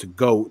guy or to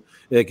Goat.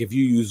 Like if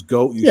you use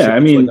Goat, you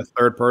ship it to like a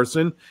third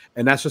person,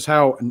 and that's just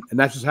how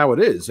it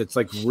is. It's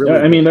like really. Yeah,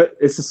 I mean,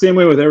 it's the same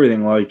way with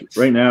everything. Like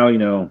right now, you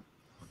know,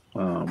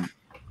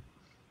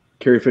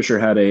 Carrie Fisher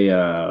had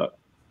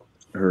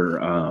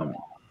her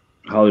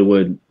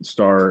Hollywood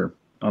star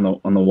on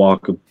the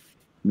walk of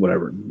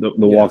whatever, the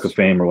walk of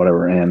fame or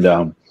whatever,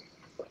 and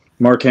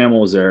Mark Hamill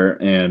was there,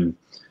 and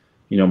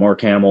you know, Mark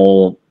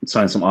Hamill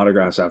signed some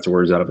autographs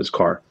afterwards out of his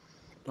car.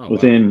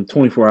 Within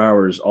 24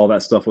 hours, all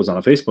that stuff was on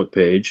a Facebook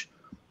page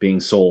being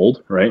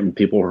sold, right? And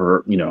people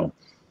were, you know,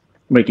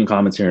 making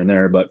comments here and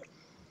there, but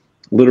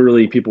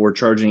literally people were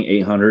charging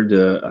 $800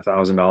 to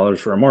 $1,000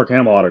 for a Mark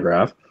Hamill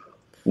autograph,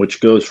 which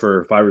goes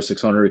for $500 or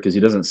 $600 because he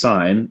doesn't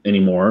sign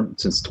anymore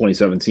since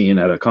 2017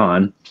 at a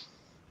con.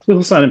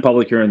 He'll sign in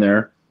public here and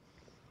there,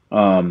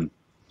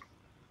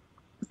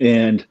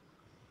 and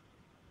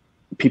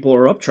people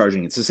are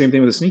upcharging. It's the same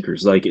thing with the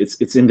sneakers. Like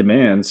it's in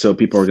demand, so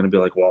people are going to be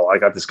like, "Well, I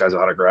got this guy's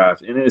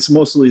autograph," and it's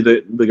mostly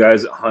the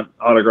guys that hunt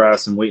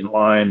autographs and wait in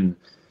line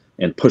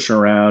and pushing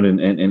around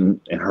and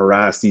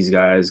harass these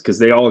guys because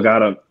they all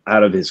got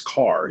out of his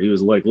car. He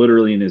was like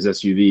literally in his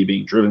SUV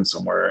being driven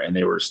somewhere, and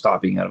they were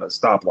stopping at a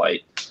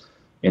stoplight,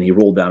 and he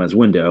rolled down his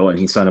window and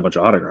he signed a bunch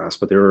of autographs,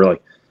 but they were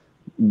like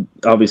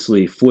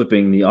obviously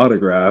flipping the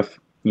autograph,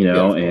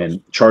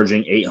 and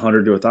charging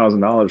 $800 to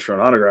 $1,000 for an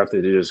autograph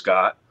that they just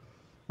got.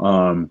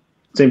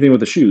 Same thing with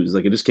the shoes.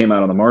 Like, it just came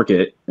out on the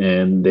market,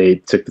 and they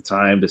took the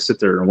time to sit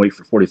there and wait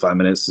for 45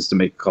 minutes just to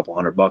make a couple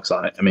 $100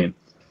 on it. I mean,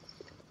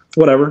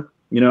 whatever,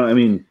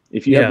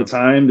 if you have the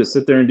time to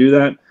sit there and do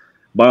that,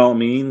 by all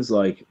means,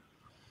 like,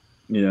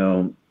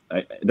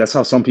 that's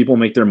how some people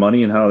make their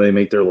money and how they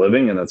make their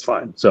living, and that's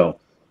fine. So,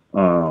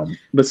 but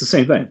it's the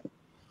same thing.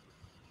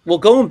 Well,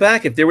 going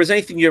back, if there was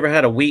anything you ever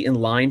had to wait in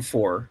line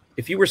for,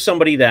 if you were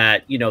somebody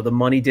that, the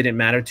money didn't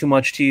matter too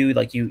much to you,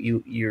 like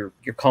you're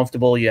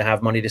comfortable, you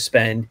have money to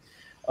spend,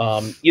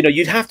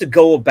 you'd have to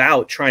go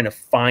about trying to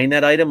find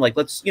that item. Like,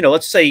 let's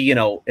say, an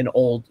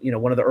old,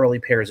 one of the early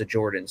pairs of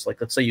Jordans, like,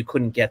 let's say you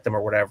couldn't get them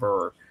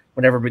or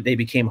whenever they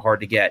became hard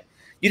to get,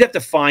 you'd have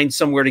to find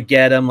somewhere to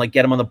get them, like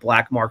get them on the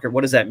black market.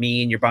 What does that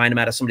mean? You're buying them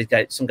out of some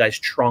guy's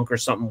trunk or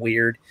something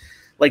weird.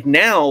 Like,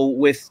 now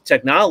with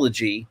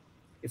technology,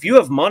 if you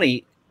have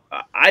money,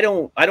 I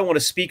don't want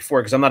to speak for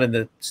it because I'm not in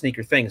the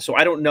sneaker thing. So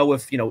I don't know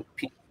if,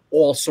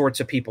 all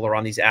sorts of people are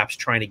on these apps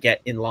trying to get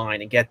in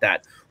line and get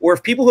that. Or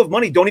if people who have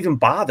money don't even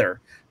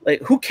bother.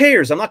 Like, who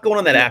cares? I'm not going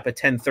on that app at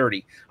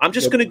 10:30. I'm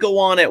just going to go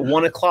on at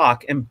 1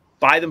 o'clock and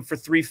buy them for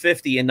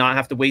 $3.50 and not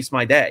have to waste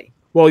my day.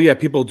 Well, yeah,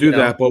 people do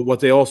that. But what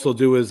they also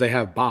do is they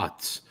have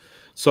bots.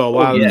 So a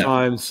lot of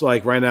times,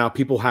 like right now,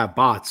 people have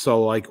bots.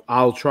 So like,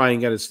 I'll try and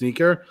get a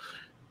sneaker.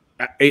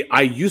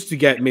 I used to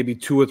get maybe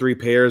 2 or 3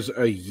 pairs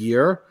a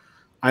year.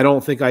 I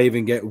don't think I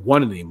even get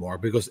one anymore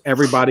because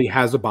everybody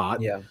has a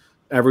bot. Yeah.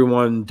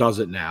 Everyone does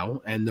it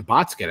now, and the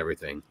bots get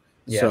everything.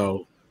 Yeah.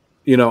 So,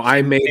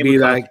 I may be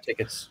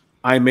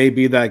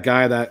that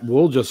guy that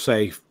will just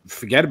say,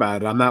 forget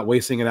about it. I'm not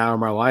wasting an hour of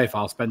my life.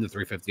 I'll spend the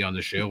 $3.50 on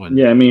the shoe. And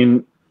yeah, I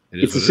mean,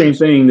 it's the same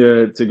thing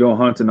to go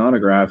hunt an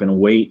autograph and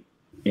wait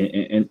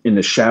in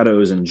the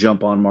shadows and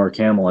jump on Mark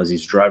Hamill as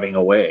he's driving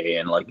away.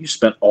 And like, you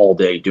spent all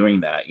day doing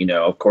that.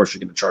 Of course, you're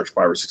going to charge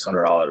 $500 or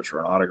 $600 for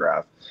an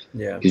autograph.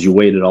 Yeah, because you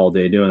waited all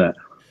day doing that.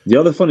 The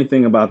other funny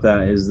thing about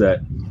that is that,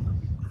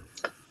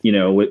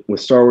 with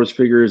Star Wars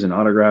figures and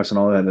autographs and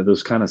all that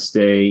those kind of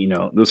stay,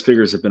 those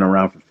figures have been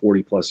around for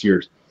 40 plus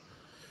years.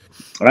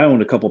 I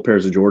owned a couple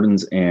pairs of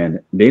Jordans, and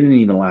they didn't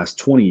even last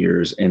 20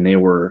 years, and they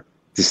were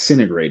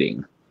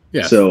disintegrating.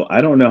 Yeah. So I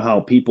don't know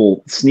how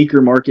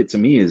sneaker market to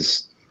me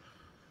is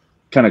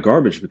kind of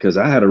garbage, because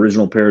I had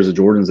original pairs of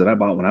Jordans that I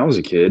bought when I was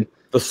a kid.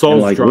 The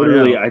soles like dry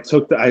literally, out. I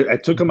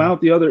took them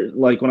out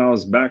when I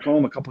was back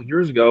home a couple of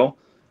years ago.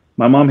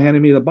 My mom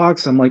handed me the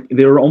box. I'm like,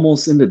 they were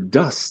almost into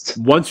dust.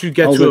 Once you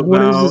get to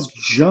what is this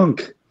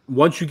junk?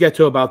 Once you get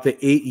to about the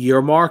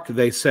 8-year mark,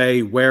 they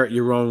say wear at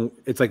your own.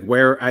 It's like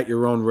wear at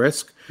your own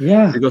risk.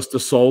 Yeah, because the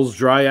soles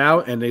dry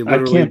out and they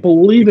literally I can't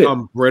believe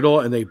become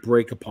brittle and they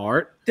break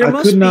apart. I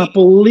could not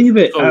believe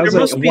it. So there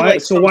must be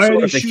why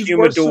are these shoes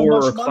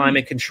humidor or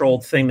climate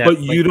controlled thing that? But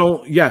you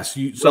don't. Yes,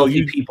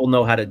 people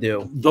know how to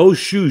do those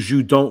shoes.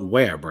 You don't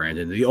wear,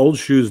 Brandon. The old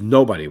shoes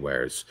nobody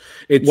wears.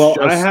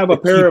 I have a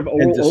pair of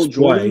old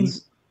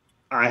Jordans.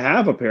 I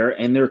have a pair,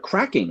 and they're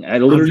cracking. I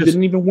literally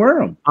didn't even wear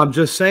them. I'm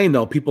just saying,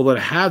 though, people that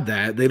have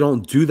that, they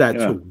don't do that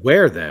to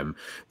wear them.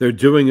 They're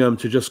doing them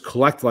to just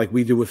collect, like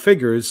we do with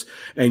figures,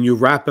 and you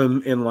wrap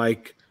them in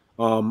like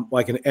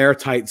an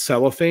airtight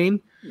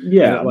cellophane.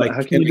 Yeah, like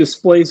how can you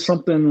display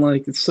something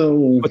like it's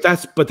so? But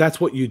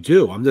that's what you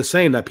do. I'm just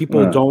saying that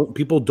people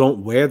don't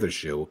wear the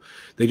shoe;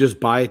 they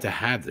just buy it to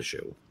have the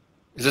shoe.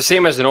 It's the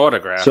same as an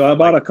autograph. So I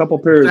bought a couple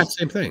pairs. That's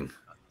the same thing.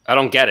 I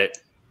don't get it.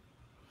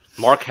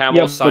 Mark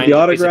Hamill signed the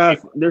autograph.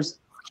 There's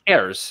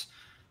cares.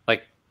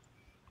 Like,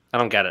 I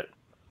don't get it.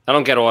 I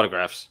don't get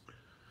autographs.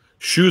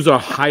 Shoes are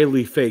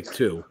highly fake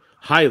too.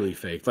 Highly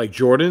fake. Like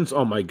Jordans.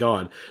 Oh my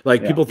god.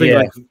 Like people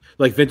think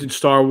like vintage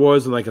Star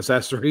Wars and like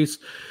accessories.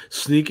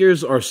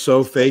 Sneakers are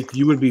so fake.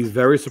 You would be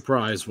very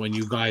surprised when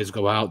you guys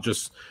go out.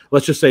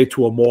 Let's just say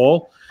to a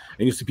mall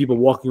and you see people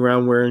walking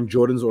around wearing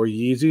Jordans or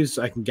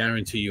Yeezys. I can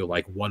guarantee you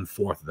like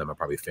 1/4 of them are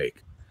probably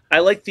fake. I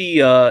like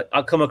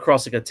I'll come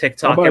across like a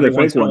TikTok every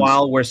once in a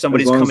while where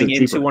somebody's coming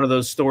into one of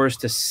those stores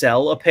to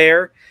sell a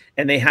pair,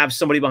 and they have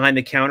somebody behind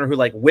the counter who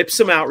like whips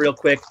them out real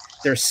quick.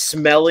 They're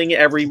smelling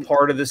every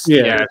part of the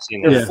sneaker. Yeah, I've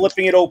seen they're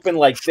flipping it open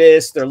like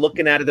this. They're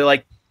looking at it. They're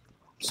like,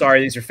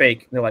 sorry, these are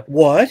fake. And they're like,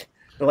 what?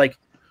 They're like,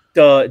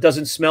 it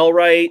doesn't smell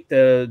right.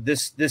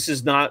 This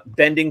is not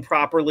bending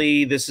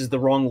properly. This is the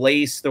wrong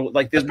lace.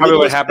 That's probably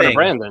what happened to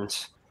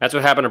Brandon's. That's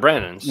what happened to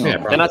Brandon's. Yeah,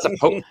 they're not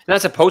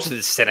supposed to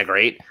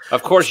disintegrate.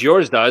 Of course,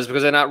 yours does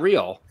because they're not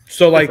real.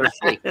 So, like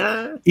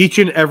each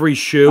and every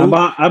shoe.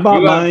 I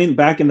bought mine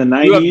back in the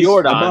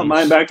 90s. I bought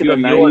mine back in the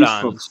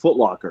 90s from Foot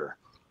Locker.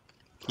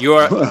 You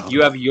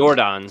have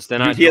Jordans. They're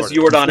not. He has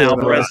Jordan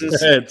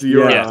Alvarez's.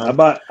 I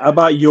bought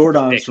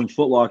Jordans from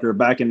Foot Locker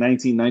back in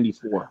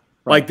 1994.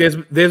 Like there's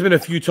been a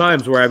few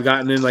times where I've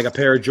gotten in like a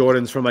pair of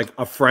Jordans from like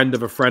a friend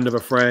of a friend of a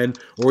friend,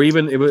 or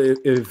even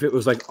if it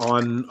was like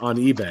on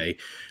eBay.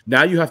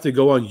 Now you have to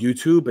go on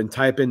YouTube and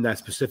type in that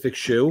specific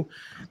shoe,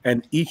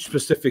 and each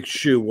specific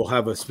shoe will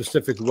have a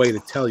specific way to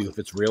tell you if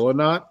it's real or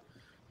not,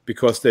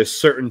 because there's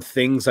certain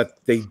things that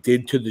they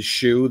did to the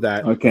shoe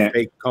that the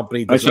fake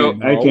company doesn't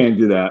know. I can't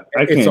do that.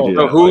 I can't do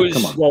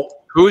that.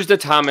 Who's the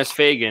Thomas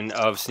Fagan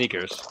of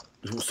sneakers?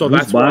 So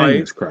that's why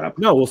this crap.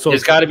 No, well, so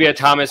there's got to be a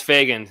Thomas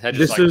Fagan.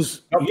 It's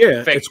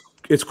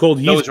called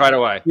Yeezy. Knows right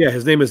away. Yeah,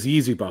 his name is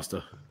Yeezy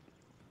Buster.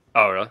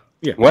 Oh, really?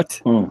 Yeah.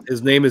 What?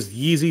 His name is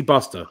Yeezy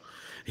Buster.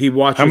 He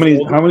watches.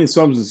 How many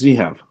subs does he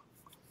have?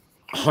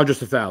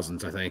 Hundreds of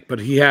thousands, I think. But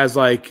he has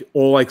like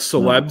all like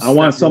celebs. I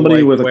want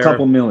somebody with a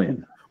couple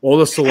million. All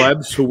the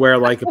celebs who wear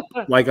like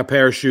a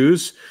pair of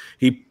shoes.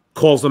 He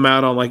calls them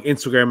out on like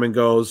Instagram and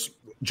goes,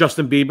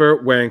 Justin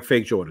Bieber wearing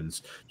fake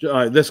Jordans.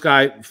 This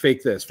guy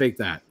fake this, fake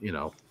that. You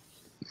know,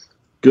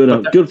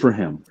 good for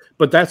him.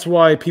 But that's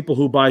why people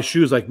who buy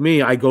shoes like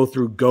me, I go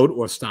through GOAT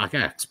or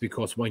StockX,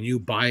 because when you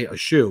buy a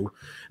shoe,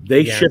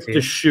 they ship the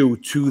shoe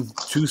to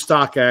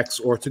StockX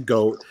or to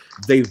GOAT.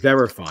 They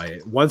verify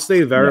it. Once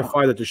they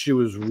verify that the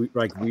shoe is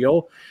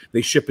real,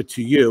 they ship it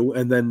to you,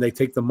 and then they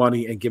take the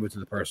money and give it to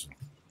the person.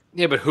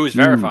 Yeah, but who's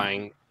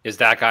verifying? Is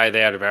that guy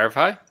there to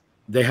verify?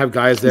 They have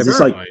guys there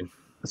verifying.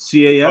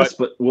 CAS,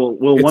 but will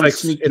one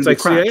sneak it's like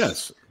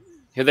CAS.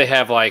 Here they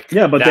have like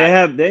but they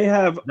have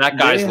that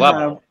guy's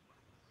level.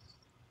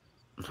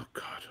 Oh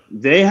God!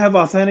 They have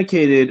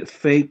authenticated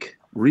fake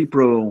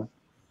repro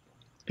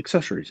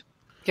accessories.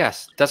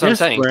 Yes, that's what I'm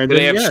saying. Brandon, do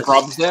they have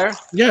scrubs there?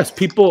 Yes,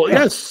 people.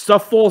 Yes,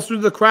 stuff falls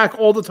through the crack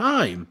all the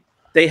time.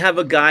 They have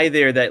a guy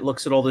there that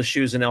looks at all the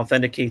shoes and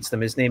authenticates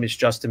them. His name is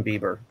Justin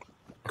Bieber.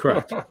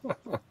 Correct.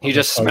 He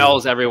just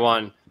smells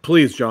everyone.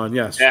 Please, John.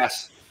 Yes.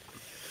 Yes.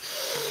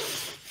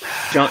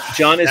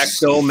 John is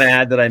so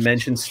mad that I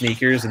mentioned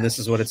sneakers, and this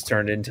is what it's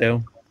turned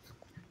into.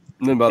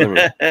 Doesn't bother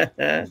me.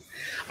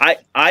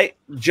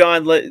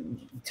 John,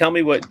 tell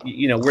me what,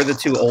 we're the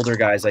two older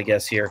guys, I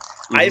guess, here.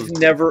 I've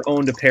never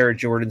owned a pair of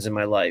Jordans in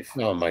my life.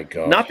 Oh my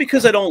God. Not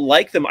because I don't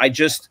like them. I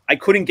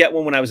couldn't get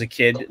one when I was a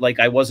kid. Like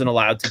I wasn't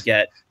allowed to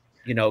get,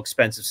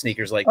 expensive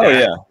sneakers like that. Oh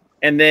yeah.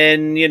 And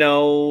then,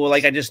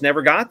 I just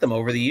never got them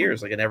over the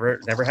years. Like I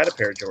never had a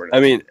pair of Jordans. I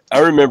mean, I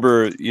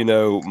remember,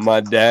 my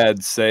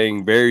dad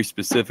saying very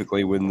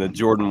specifically when the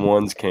Jordan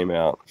 1s came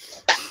out,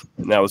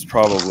 and that was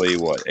probably,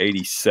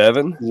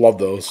 87? Love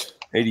those.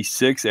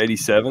 86,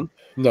 87?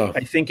 No.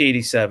 I think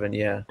 87,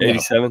 yeah.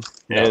 87?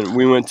 Yeah. And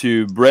we went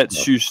to Brett's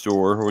Shoe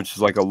Store, which is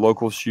like a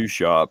local shoe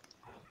shop.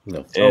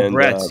 No. And,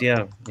 Brett's,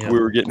 yeah. We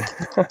were getting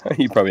 –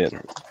 he probably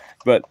hadn't.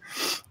 But –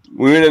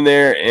 we went in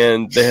there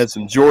and they had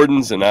some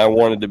Jordans, and I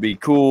wanted to be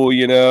cool,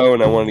 and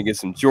I wanted to get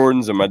some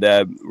Jordans. And my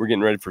dad, we're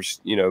getting ready for,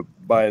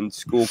 buying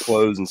school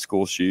clothes and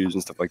school shoes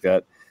and stuff like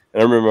that.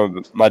 And I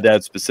remember my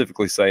dad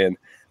specifically saying,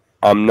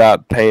 I'm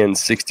not paying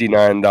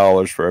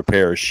 $69 for a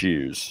pair of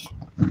shoes.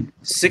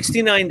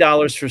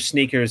 $69 for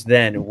sneakers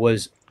then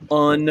was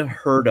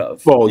unheard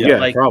of. Well,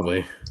 yeah,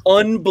 probably.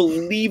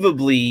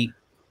 Unbelievably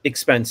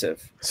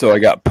expensive. So I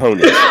got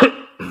ponies.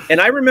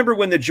 And I remember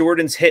when the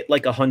Jordans hit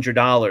like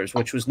 $100,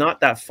 which was not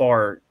that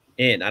far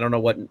in. I don't know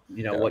what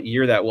what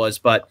year that was,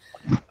 but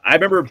I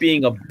remember it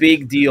being a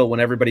big deal when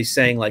everybody's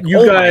saying like,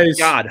 my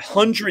God,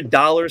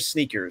 $100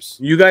 sneakers.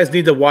 You guys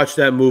need to watch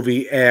that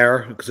movie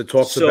Air, because it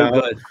talks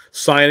about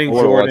signing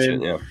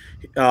Jordan.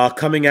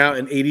 Coming out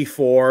in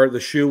 84. The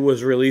shoe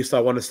was released,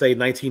 I want to say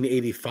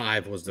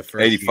 1985 was the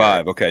first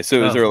 85. year. Okay, so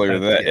it was earlier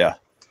than that. Yeah.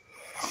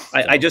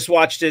 I just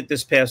watched it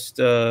this past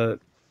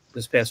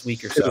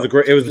week or so.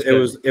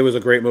 It was a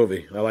great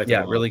movie. I like it.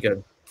 Yeah, really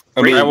good.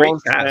 I mean, I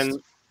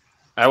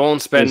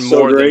won't spend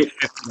more than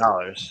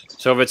 $50.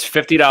 So if it's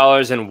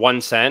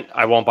 $50.01,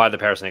 I won't buy the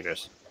pair of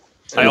sneakers.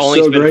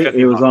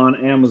 It was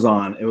on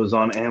Amazon. It was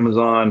on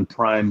Amazon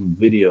Prime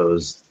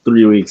Videos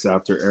 3 weeks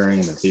after airing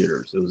in the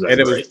theaters. It was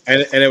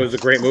a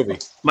great movie.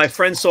 My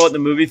friend saw it in the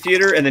movie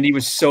theater, and then he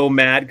was so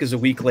mad because a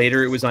week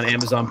later it was on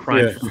Amazon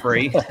Prime for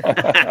free.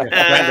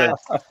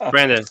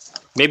 Brandon,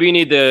 maybe you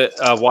need to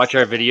watch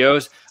our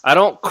videos. I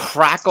don't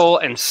crackle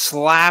and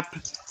slap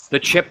the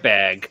chip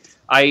bag.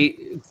 I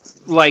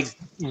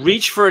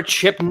reach for a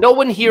chip. No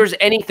one hears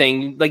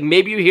anything. Like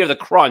maybe you hear the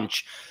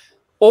crunch.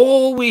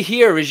 All we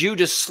hear is you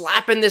just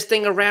slapping this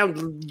thing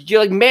around. You're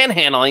like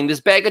manhandling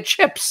this bag of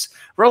chips.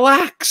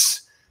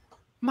 Relax.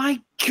 My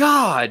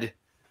God.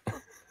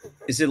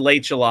 Is it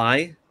late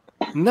July?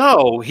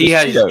 No, he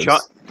has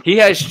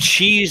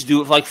cheese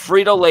doodles, like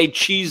Frito-Lay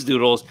cheese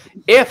doodles.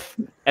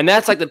 And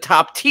that's like the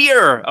top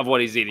tier of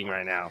what he's eating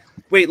right now.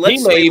 Wait,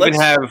 he may even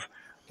have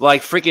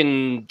like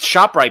freaking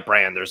ShopRite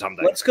brand or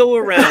something. Let's go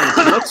around.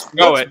 What's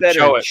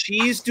better,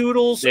 cheese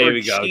doodles there or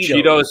we go.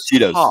 Cheetos?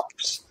 Cheetos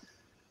Puffs.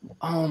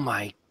 Oh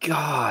my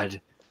God.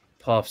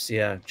 Puffs,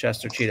 yeah.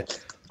 Chester Cheetah.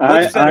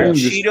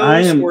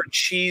 Cheetos or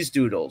cheese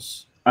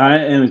doodles? I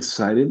am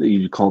excited that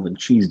you call them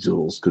cheese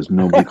doodles because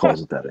nobody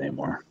calls it that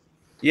anymore.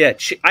 Yeah,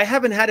 I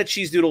haven't had a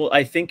cheese doodle,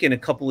 I think, in a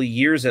couple of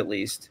years at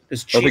least.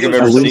 Because I don't think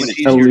I've ever seen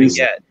it. At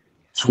least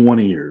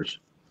 20 years.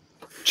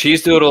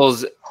 Cheese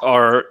doodles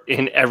are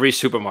in every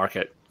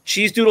supermarket.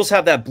 Cheese doodles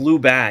have that blue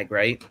bag,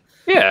 right?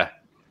 Yeah.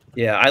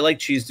 Yeah, I like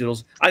cheese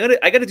doodles.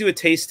 I gotta do a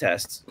taste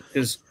test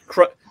because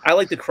I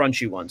like the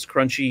crunchy ones.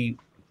 Crunchy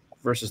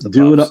versus the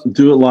puffs.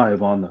 Do it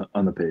live on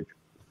the page.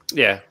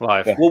 Yeah,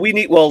 live.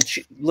 Well,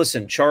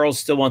 listen, Charles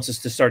still wants us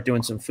to start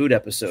doing some food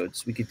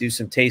episodes. We could do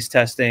some taste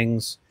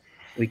testings.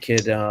 We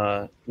could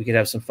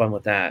have some fun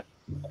with that.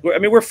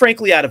 We're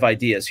frankly out of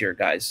ideas here,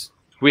 guys.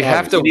 We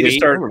have to need to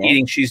start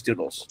eating cheese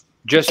doodles.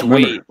 Just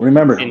wait.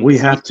 Remember, we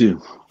have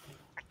to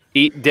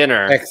eat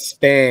dinner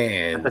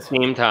expand at the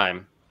same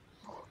time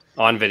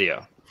on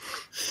video.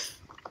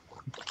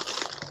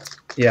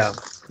 Yeah,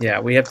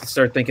 we have to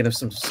start thinking of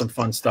some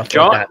fun stuff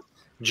John, like that.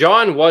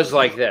 John was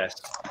like this.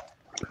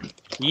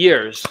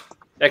 Years.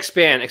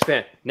 Expand.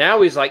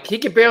 Now he's like, he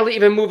can barely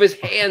even move his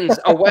hands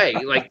away.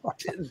 Like,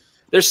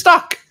 they're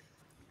stuck.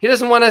 He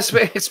doesn't want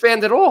to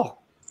expand at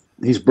all.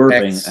 He's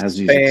burping as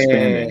he's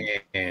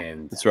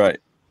expanding. That's right.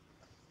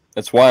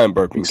 That's why I'm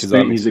burping, because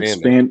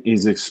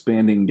he's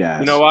expanding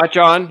gas. You know what,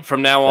 John?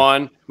 From now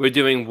on, we're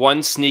doing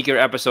one sneaker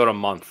episode a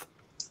month.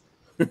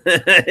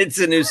 It's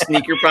a new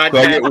sneaker podcast. So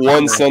I get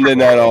one Sunday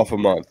night off a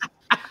month.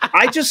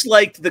 I just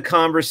liked the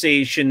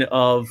conversation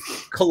of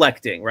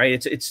collecting,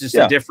 right? It's just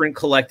a different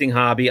collecting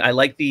hobby. I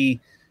like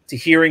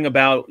hearing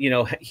about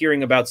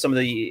some of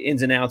the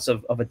ins and outs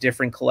of a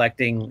different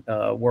collecting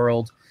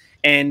world.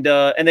 And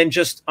then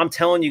just, I'm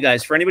telling you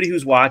guys, for anybody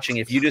who's watching,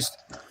 if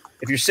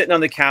you're sitting on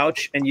the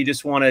couch and you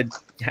just want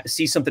to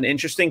see something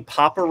interesting,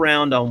 pop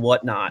around on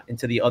Whatnot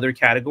into the other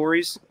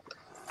categories.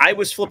 I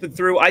was flipping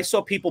through. I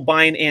saw people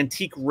buying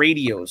antique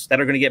radios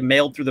that are going to get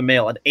mailed through the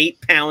mail, an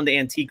 8-pound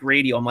antique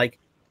radio. I'm like,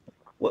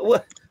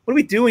 what are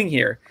we doing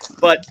here?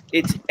 But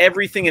it's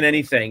everything and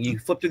anything. You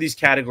flip through these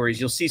categories,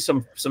 you'll see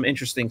some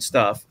interesting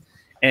stuff.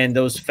 And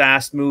those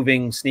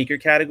fast-moving sneaker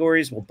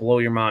categories will blow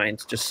your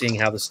mind just seeing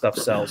how this stuff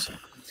sells.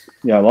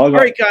 Yeah, log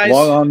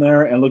on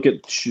there and look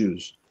at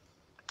shoes.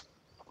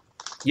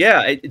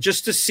 Yeah,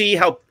 just to see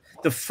how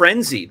the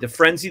frenzy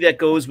that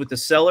goes with the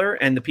seller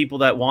and the people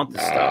that want the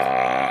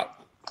stuff.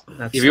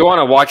 If you want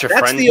to watch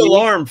that's the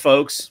alarm,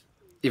 folks.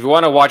 If you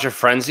want to watch a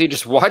frenzy,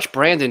 just watch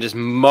Brandon just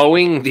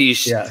mowing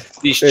these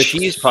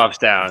cheese puffs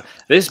down.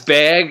 This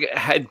bag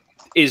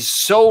is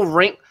so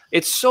wrinkled.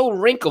 It's so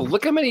wrinkled.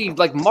 Look how many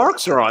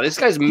marks are on. This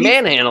guy's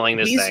manhandling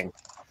this thing.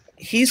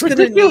 He's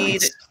gonna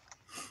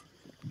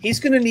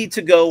need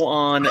to go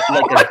on a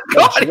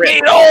God, he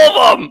ate all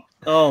of them.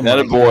 Oh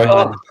my boy.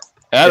 God.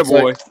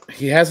 Attaboy.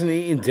 He hasn't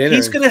eaten dinner.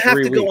 He's going to have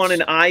to go on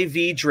an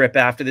IV drip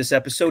after this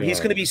episode. God. He's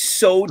going to be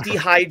so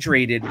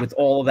dehydrated with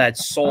all of that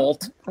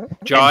salt,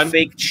 John, and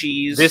fake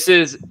cheese. This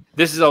is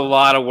a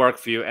lot of work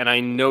for you, and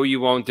I know you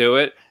won't do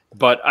it,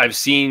 but I've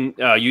seen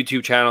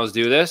YouTube channels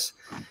do this.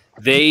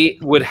 They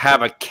would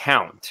have a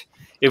count.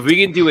 If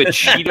we can do a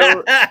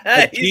Cheeto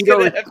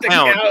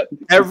count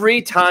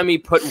every time he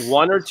put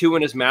 1 or 2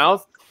 in his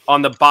mouth,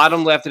 on the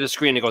bottom left of the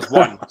screen, it goes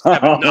 1,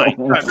 7,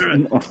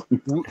 9.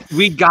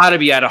 We got to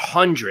be at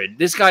 100.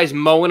 This guy's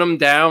mowing them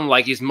down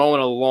like he's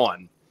mowing a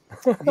lawn.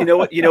 You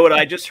know what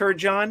I just heard,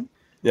 John?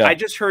 Yeah. I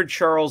just heard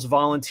Charles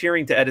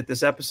volunteering to edit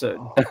this episode.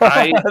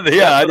 I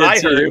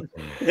did too.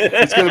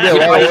 It's going to be a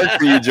lot of work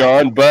for you,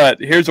 John, but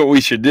here's what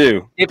we should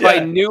do. If I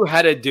knew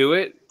how to do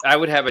it, I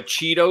would have a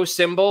Cheeto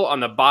symbol on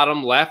the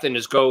bottom left and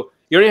just go,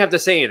 you don't even have to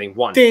say anything.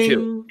 1,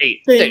 2,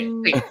 8,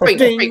 ding, ding, ding,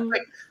 ding, ding.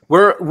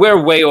 We're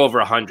way over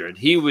 100.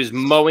 He was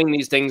mowing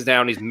these things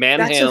down. He's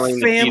manhandling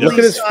the Look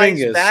at his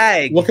fingers.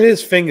 Bag. Look at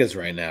his fingers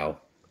right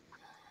now.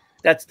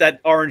 That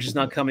orange is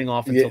not coming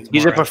off until tomorrow.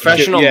 He's a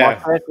professional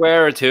mustache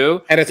wearer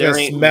too, and it's gonna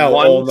smell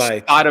all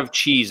night. Spot of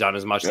cheese on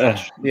his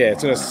mustache. Yeah,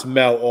 it's gonna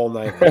smell all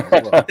night.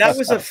 That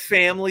was a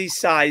family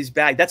size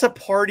bag. That's a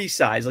party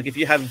size. Like if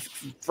you have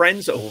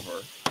friends over.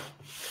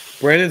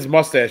 Brandon's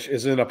mustache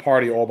is in a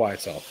party all by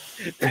itself.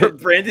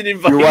 Brandon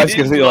invited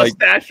his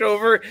mustache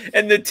over,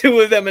 and the two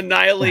of them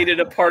annihilated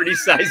a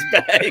party-sized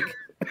bag.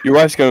 Your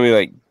wife's going to be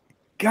like,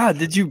 God,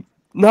 did you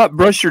not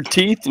brush your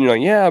teeth? And you're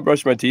like, yeah, I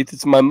brushed my teeth.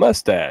 It's my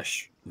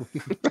mustache.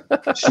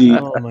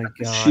 Oh, my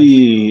God.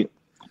 She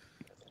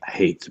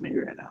hates me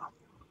right now.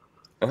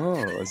 Oh,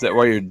 is that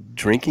why you're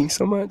drinking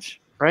so much?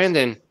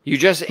 Brandon, you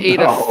just ate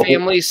a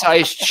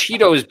family-sized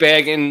Cheetos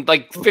bag in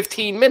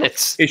 15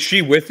 minutes. Is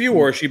she with you,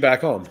 or is she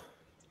back home?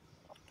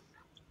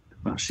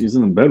 She's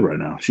in the bed right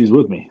now. She's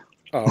with me.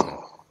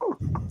 Oh.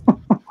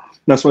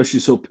 That's why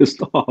she's so pissed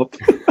off.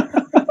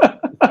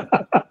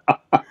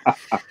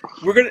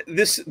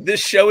 This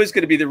show is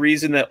gonna be the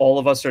reason that all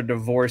of us are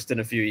divorced in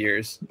a few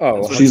years.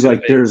 Oh, she's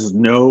like, there's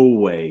no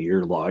way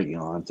you're logging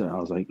on. And I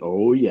was like,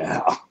 oh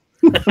yeah.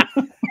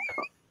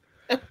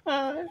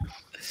 I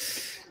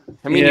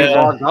mean, you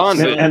logged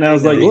on, and I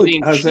was like, look,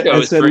 I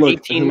said, look,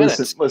 18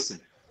 minutes. Listen,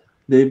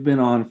 they've been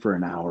on for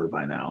an hour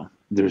by now.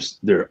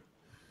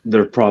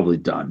 They're probably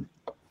done.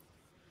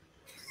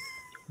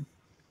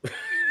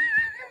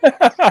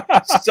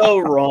 So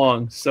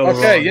wrong.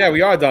 Okay, yeah,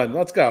 we are done.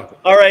 Let's go.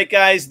 All right,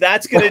 guys,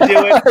 that's going to do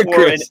it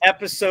for an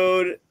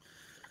episode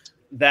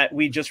that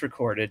we just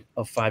recorded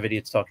of 5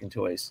 Idiots Talking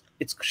Toys.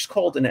 It's just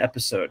called an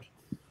episode.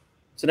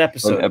 It's an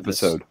episode. An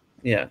episode.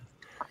 Yeah. I'm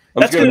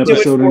That's just going gonna to do it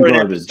episode for and an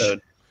garbage.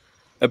 episode.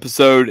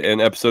 episode and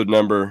episode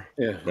number.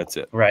 Yeah. That's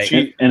it. Right.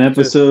 An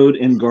episode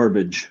in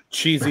garbage.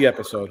 Cheesy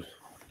episode.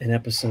 An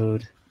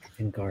episode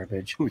in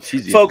garbage. Ooh,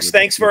 cheesy Folks, episode.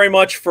 thanks very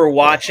much for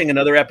watching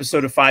another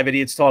episode of 5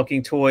 Idiots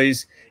Talking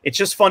Toys. It's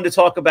just fun to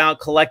talk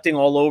about collecting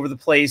all over the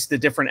place, the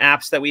different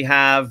apps that we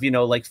have,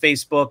 like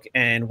Facebook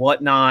and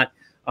whatnot,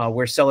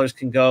 where sellers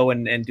can go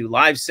and do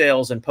live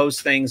sales and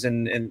post things.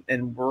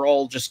 And we're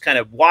all just kind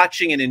of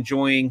watching and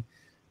enjoying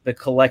the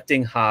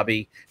collecting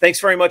hobby. Thanks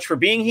very much for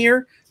being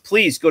here.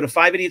 Please go to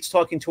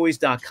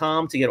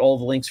 5idiotstalkingtoys.com to get all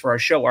the links for our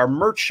show, our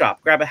merch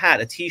shop. Grab a hat,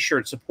 a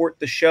t-shirt, support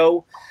the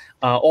show.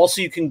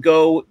 Also, you can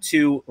go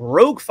to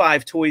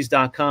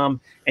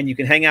rogue5toys.com and you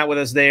can hang out with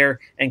us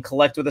there and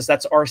collect with us.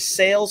 That's our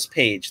sales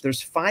page.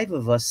 There's 5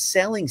 of us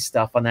selling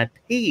stuff on that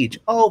page.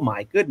 Oh,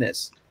 my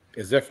goodness.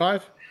 Is there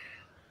 5?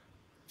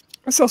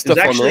 I saw stuff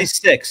There's on actually there.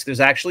 6.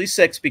 There's actually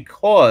 6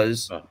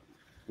 because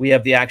we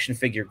have the action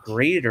figure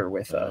grader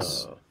with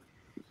us.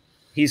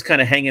 He's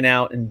kind of hanging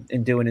out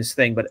and doing his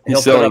thing, but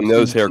He's he'll put up selling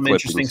nose hair some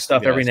interesting clippings.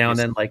 stuff every Yes, now and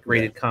he's- then, like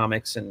graded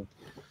comics and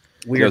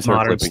weird Nose hair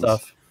modern clippings.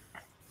 stuff.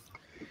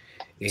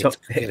 It's So-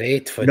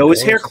 great for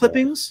Nose hair those-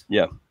 clippings?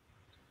 Yeah.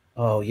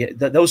 Oh, yeah.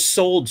 Those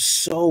sold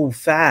so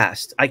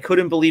fast. I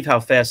couldn't believe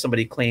how fast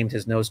somebody claimed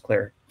his nose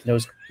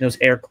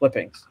hair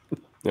clippings.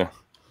 Yeah.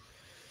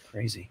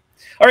 Crazy.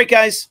 All right,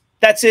 guys.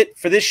 That's it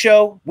for this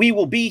show. We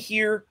will be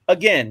here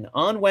again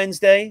on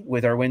Wednesday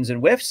with our wins and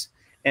whiffs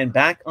and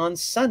back on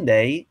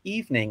Sunday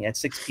evening at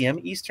 6 p.m.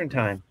 Eastern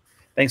Time.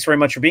 Thanks very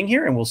much for being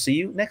here, and we'll see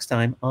you next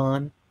time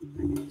on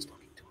Talking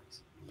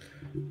Toys.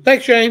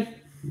 Thanks, Shane.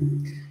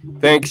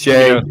 Thanks,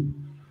 Jay.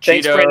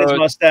 Thanks, Brandon's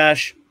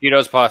mustache.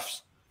 Cheetos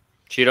Puffs.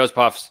 Cheetos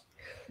Puffs.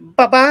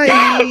 Bye-bye.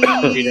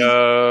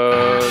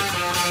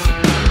 Cheetos.